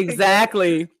 Same.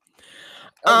 Exactly.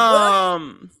 How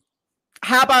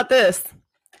about this?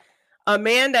 A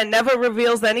man that never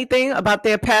reveals anything about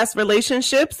their past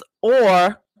relationships,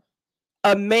 or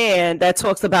a man that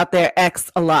talks about their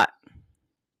ex a lot.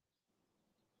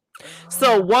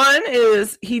 So one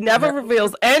is he never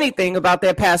reveals anything about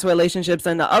their past relationships,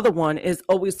 and the other one is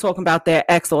always talking about their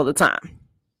ex all the time.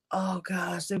 Oh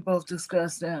gosh, they're both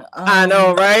disgusting. I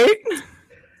know, right?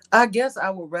 I guess I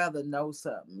would rather know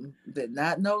something than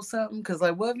not know something, because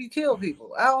like, what if you kill people?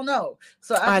 I don't know.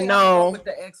 So I know with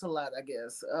the ex a lot, I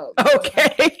guess.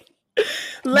 Okay.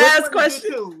 Last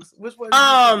question. Which one?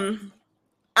 I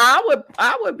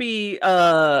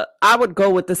would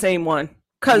go with the same one.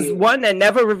 Because one that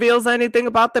never reveals anything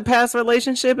about the past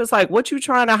relationship, it's like, what you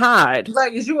trying to hide?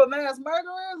 Like, is you a mass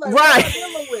murderer? Like, right. What are you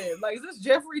dealing with? Like, is this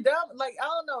Jeffrey Dahmer? Like, I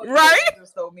don't know. Right?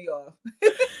 Just throw me off.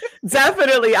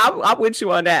 Definitely. I'm with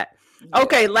you on that. Yeah.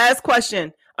 Okay, last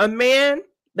question. A man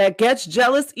that gets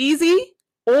jealous easy,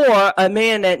 or a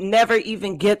man that never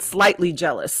even gets slightly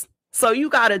jealous? So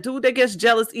you got a dude that gets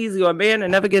jealous easy, or a man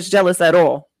that never gets jealous at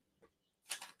all.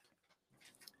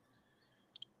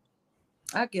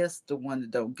 I guess the one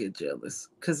that don't get jealous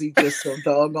because he just so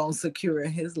doggone secure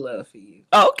in his love for you.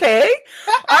 Okay.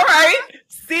 All right.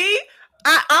 See,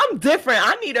 I'm different.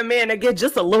 I need a man to get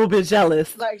just a little bit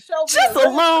jealous. Like, show me just a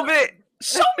little bit.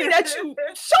 Show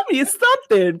me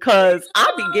something, because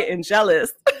I be getting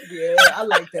jealous. Yeah, I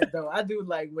like that though. I do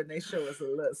like when they show us a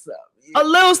little something. Yeah. A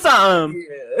little something.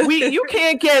 Yeah. You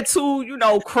can't get too,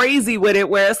 crazy with it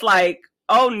where it's like,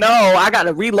 oh no, I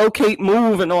gotta relocate,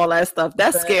 move, and all that stuff.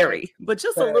 That's scary. But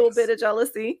just a little bit of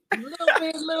jealousy. A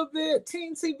little bit,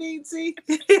 teensy beansy.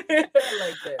 I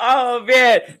like that. Oh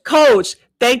man, Coach,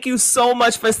 thank you so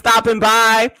much for stopping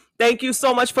by. Thank you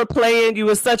so much for playing. You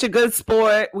were such a good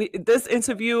sport. This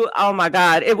interview, oh my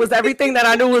God, it was everything that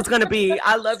I knew it was going to be.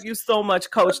 I love you so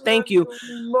much, Coach. Thank you.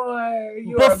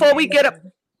 Before we get up,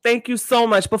 thank you so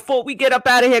much. Before we get up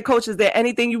out of here, Coach, is there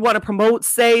anything you want to promote?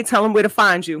 Say, tell them where to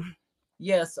find you.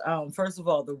 Yes. First of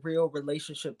all, the Real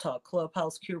Relationship Talk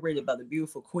Clubhouse, curated by the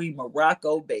beautiful Queen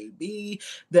Morocco, baby.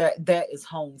 That is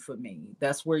home for me.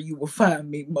 That's where you will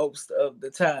find me most of the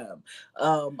time.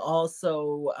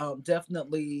 Also,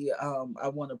 definitely, I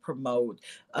want to promote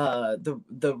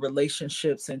the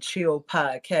Relationships and Chill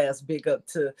podcast. Big up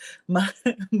to my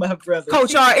brother,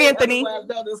 Coach R. Anthony. I've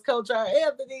known this Coach R.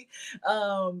 Anthony.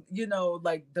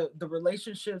 Like the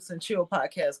Relationships and Chill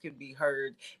podcast can be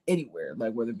heard anywhere,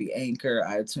 like whether it be Anchor,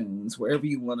 iTunes, wherever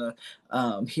you want to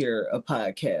hear a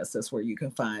podcast. That's where you can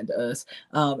find us.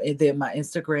 And then my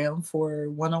Instagram for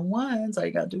one-on-ones. All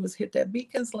you gotta do is hit that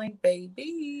Beacons link,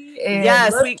 baby.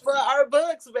 And look for our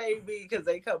books, baby, because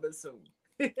they coming soon.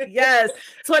 Yes,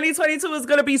 2022 is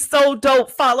going to be so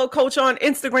dope. Follow Coach on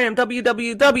Instagram,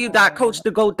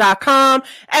 www.coachthegoat.com,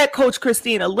 at Coach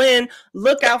Christina Lynn.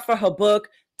 Look out for her book.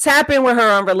 Tap in with her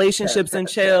on Relationships and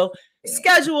Chill.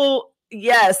 Schedule,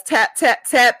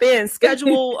 tap in.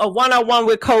 Schedule a one-on-one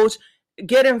with Coach.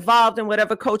 Get involved in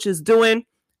whatever Coach is doing.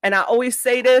 And I always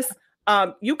say this,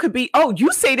 you could be,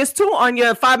 you say this too on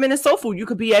your 5-minute soul food. You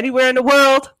could be anywhere in the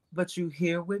world, but you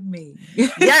here with me.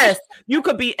 Yes, you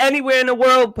could be anywhere in the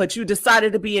world, but you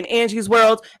decided to be in Angie's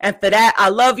world. And for that, I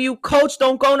love you. Coach,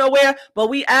 don't go nowhere, but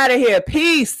we out of here.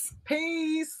 Peace.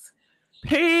 Peace.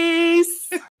 Peace.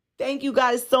 Thank you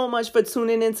guys so much for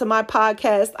tuning into my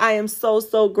podcast. I am so,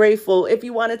 so grateful. If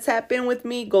you want to tap in with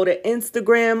me, go to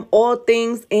Instagram, all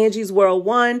things Angie's World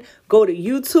 1. Go to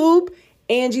YouTube,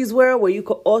 Angie's World, where you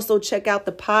can also check out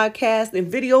the podcast in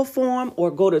video form, or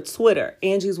go to Twitter,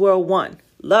 Angie's World 1.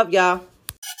 Love y'all.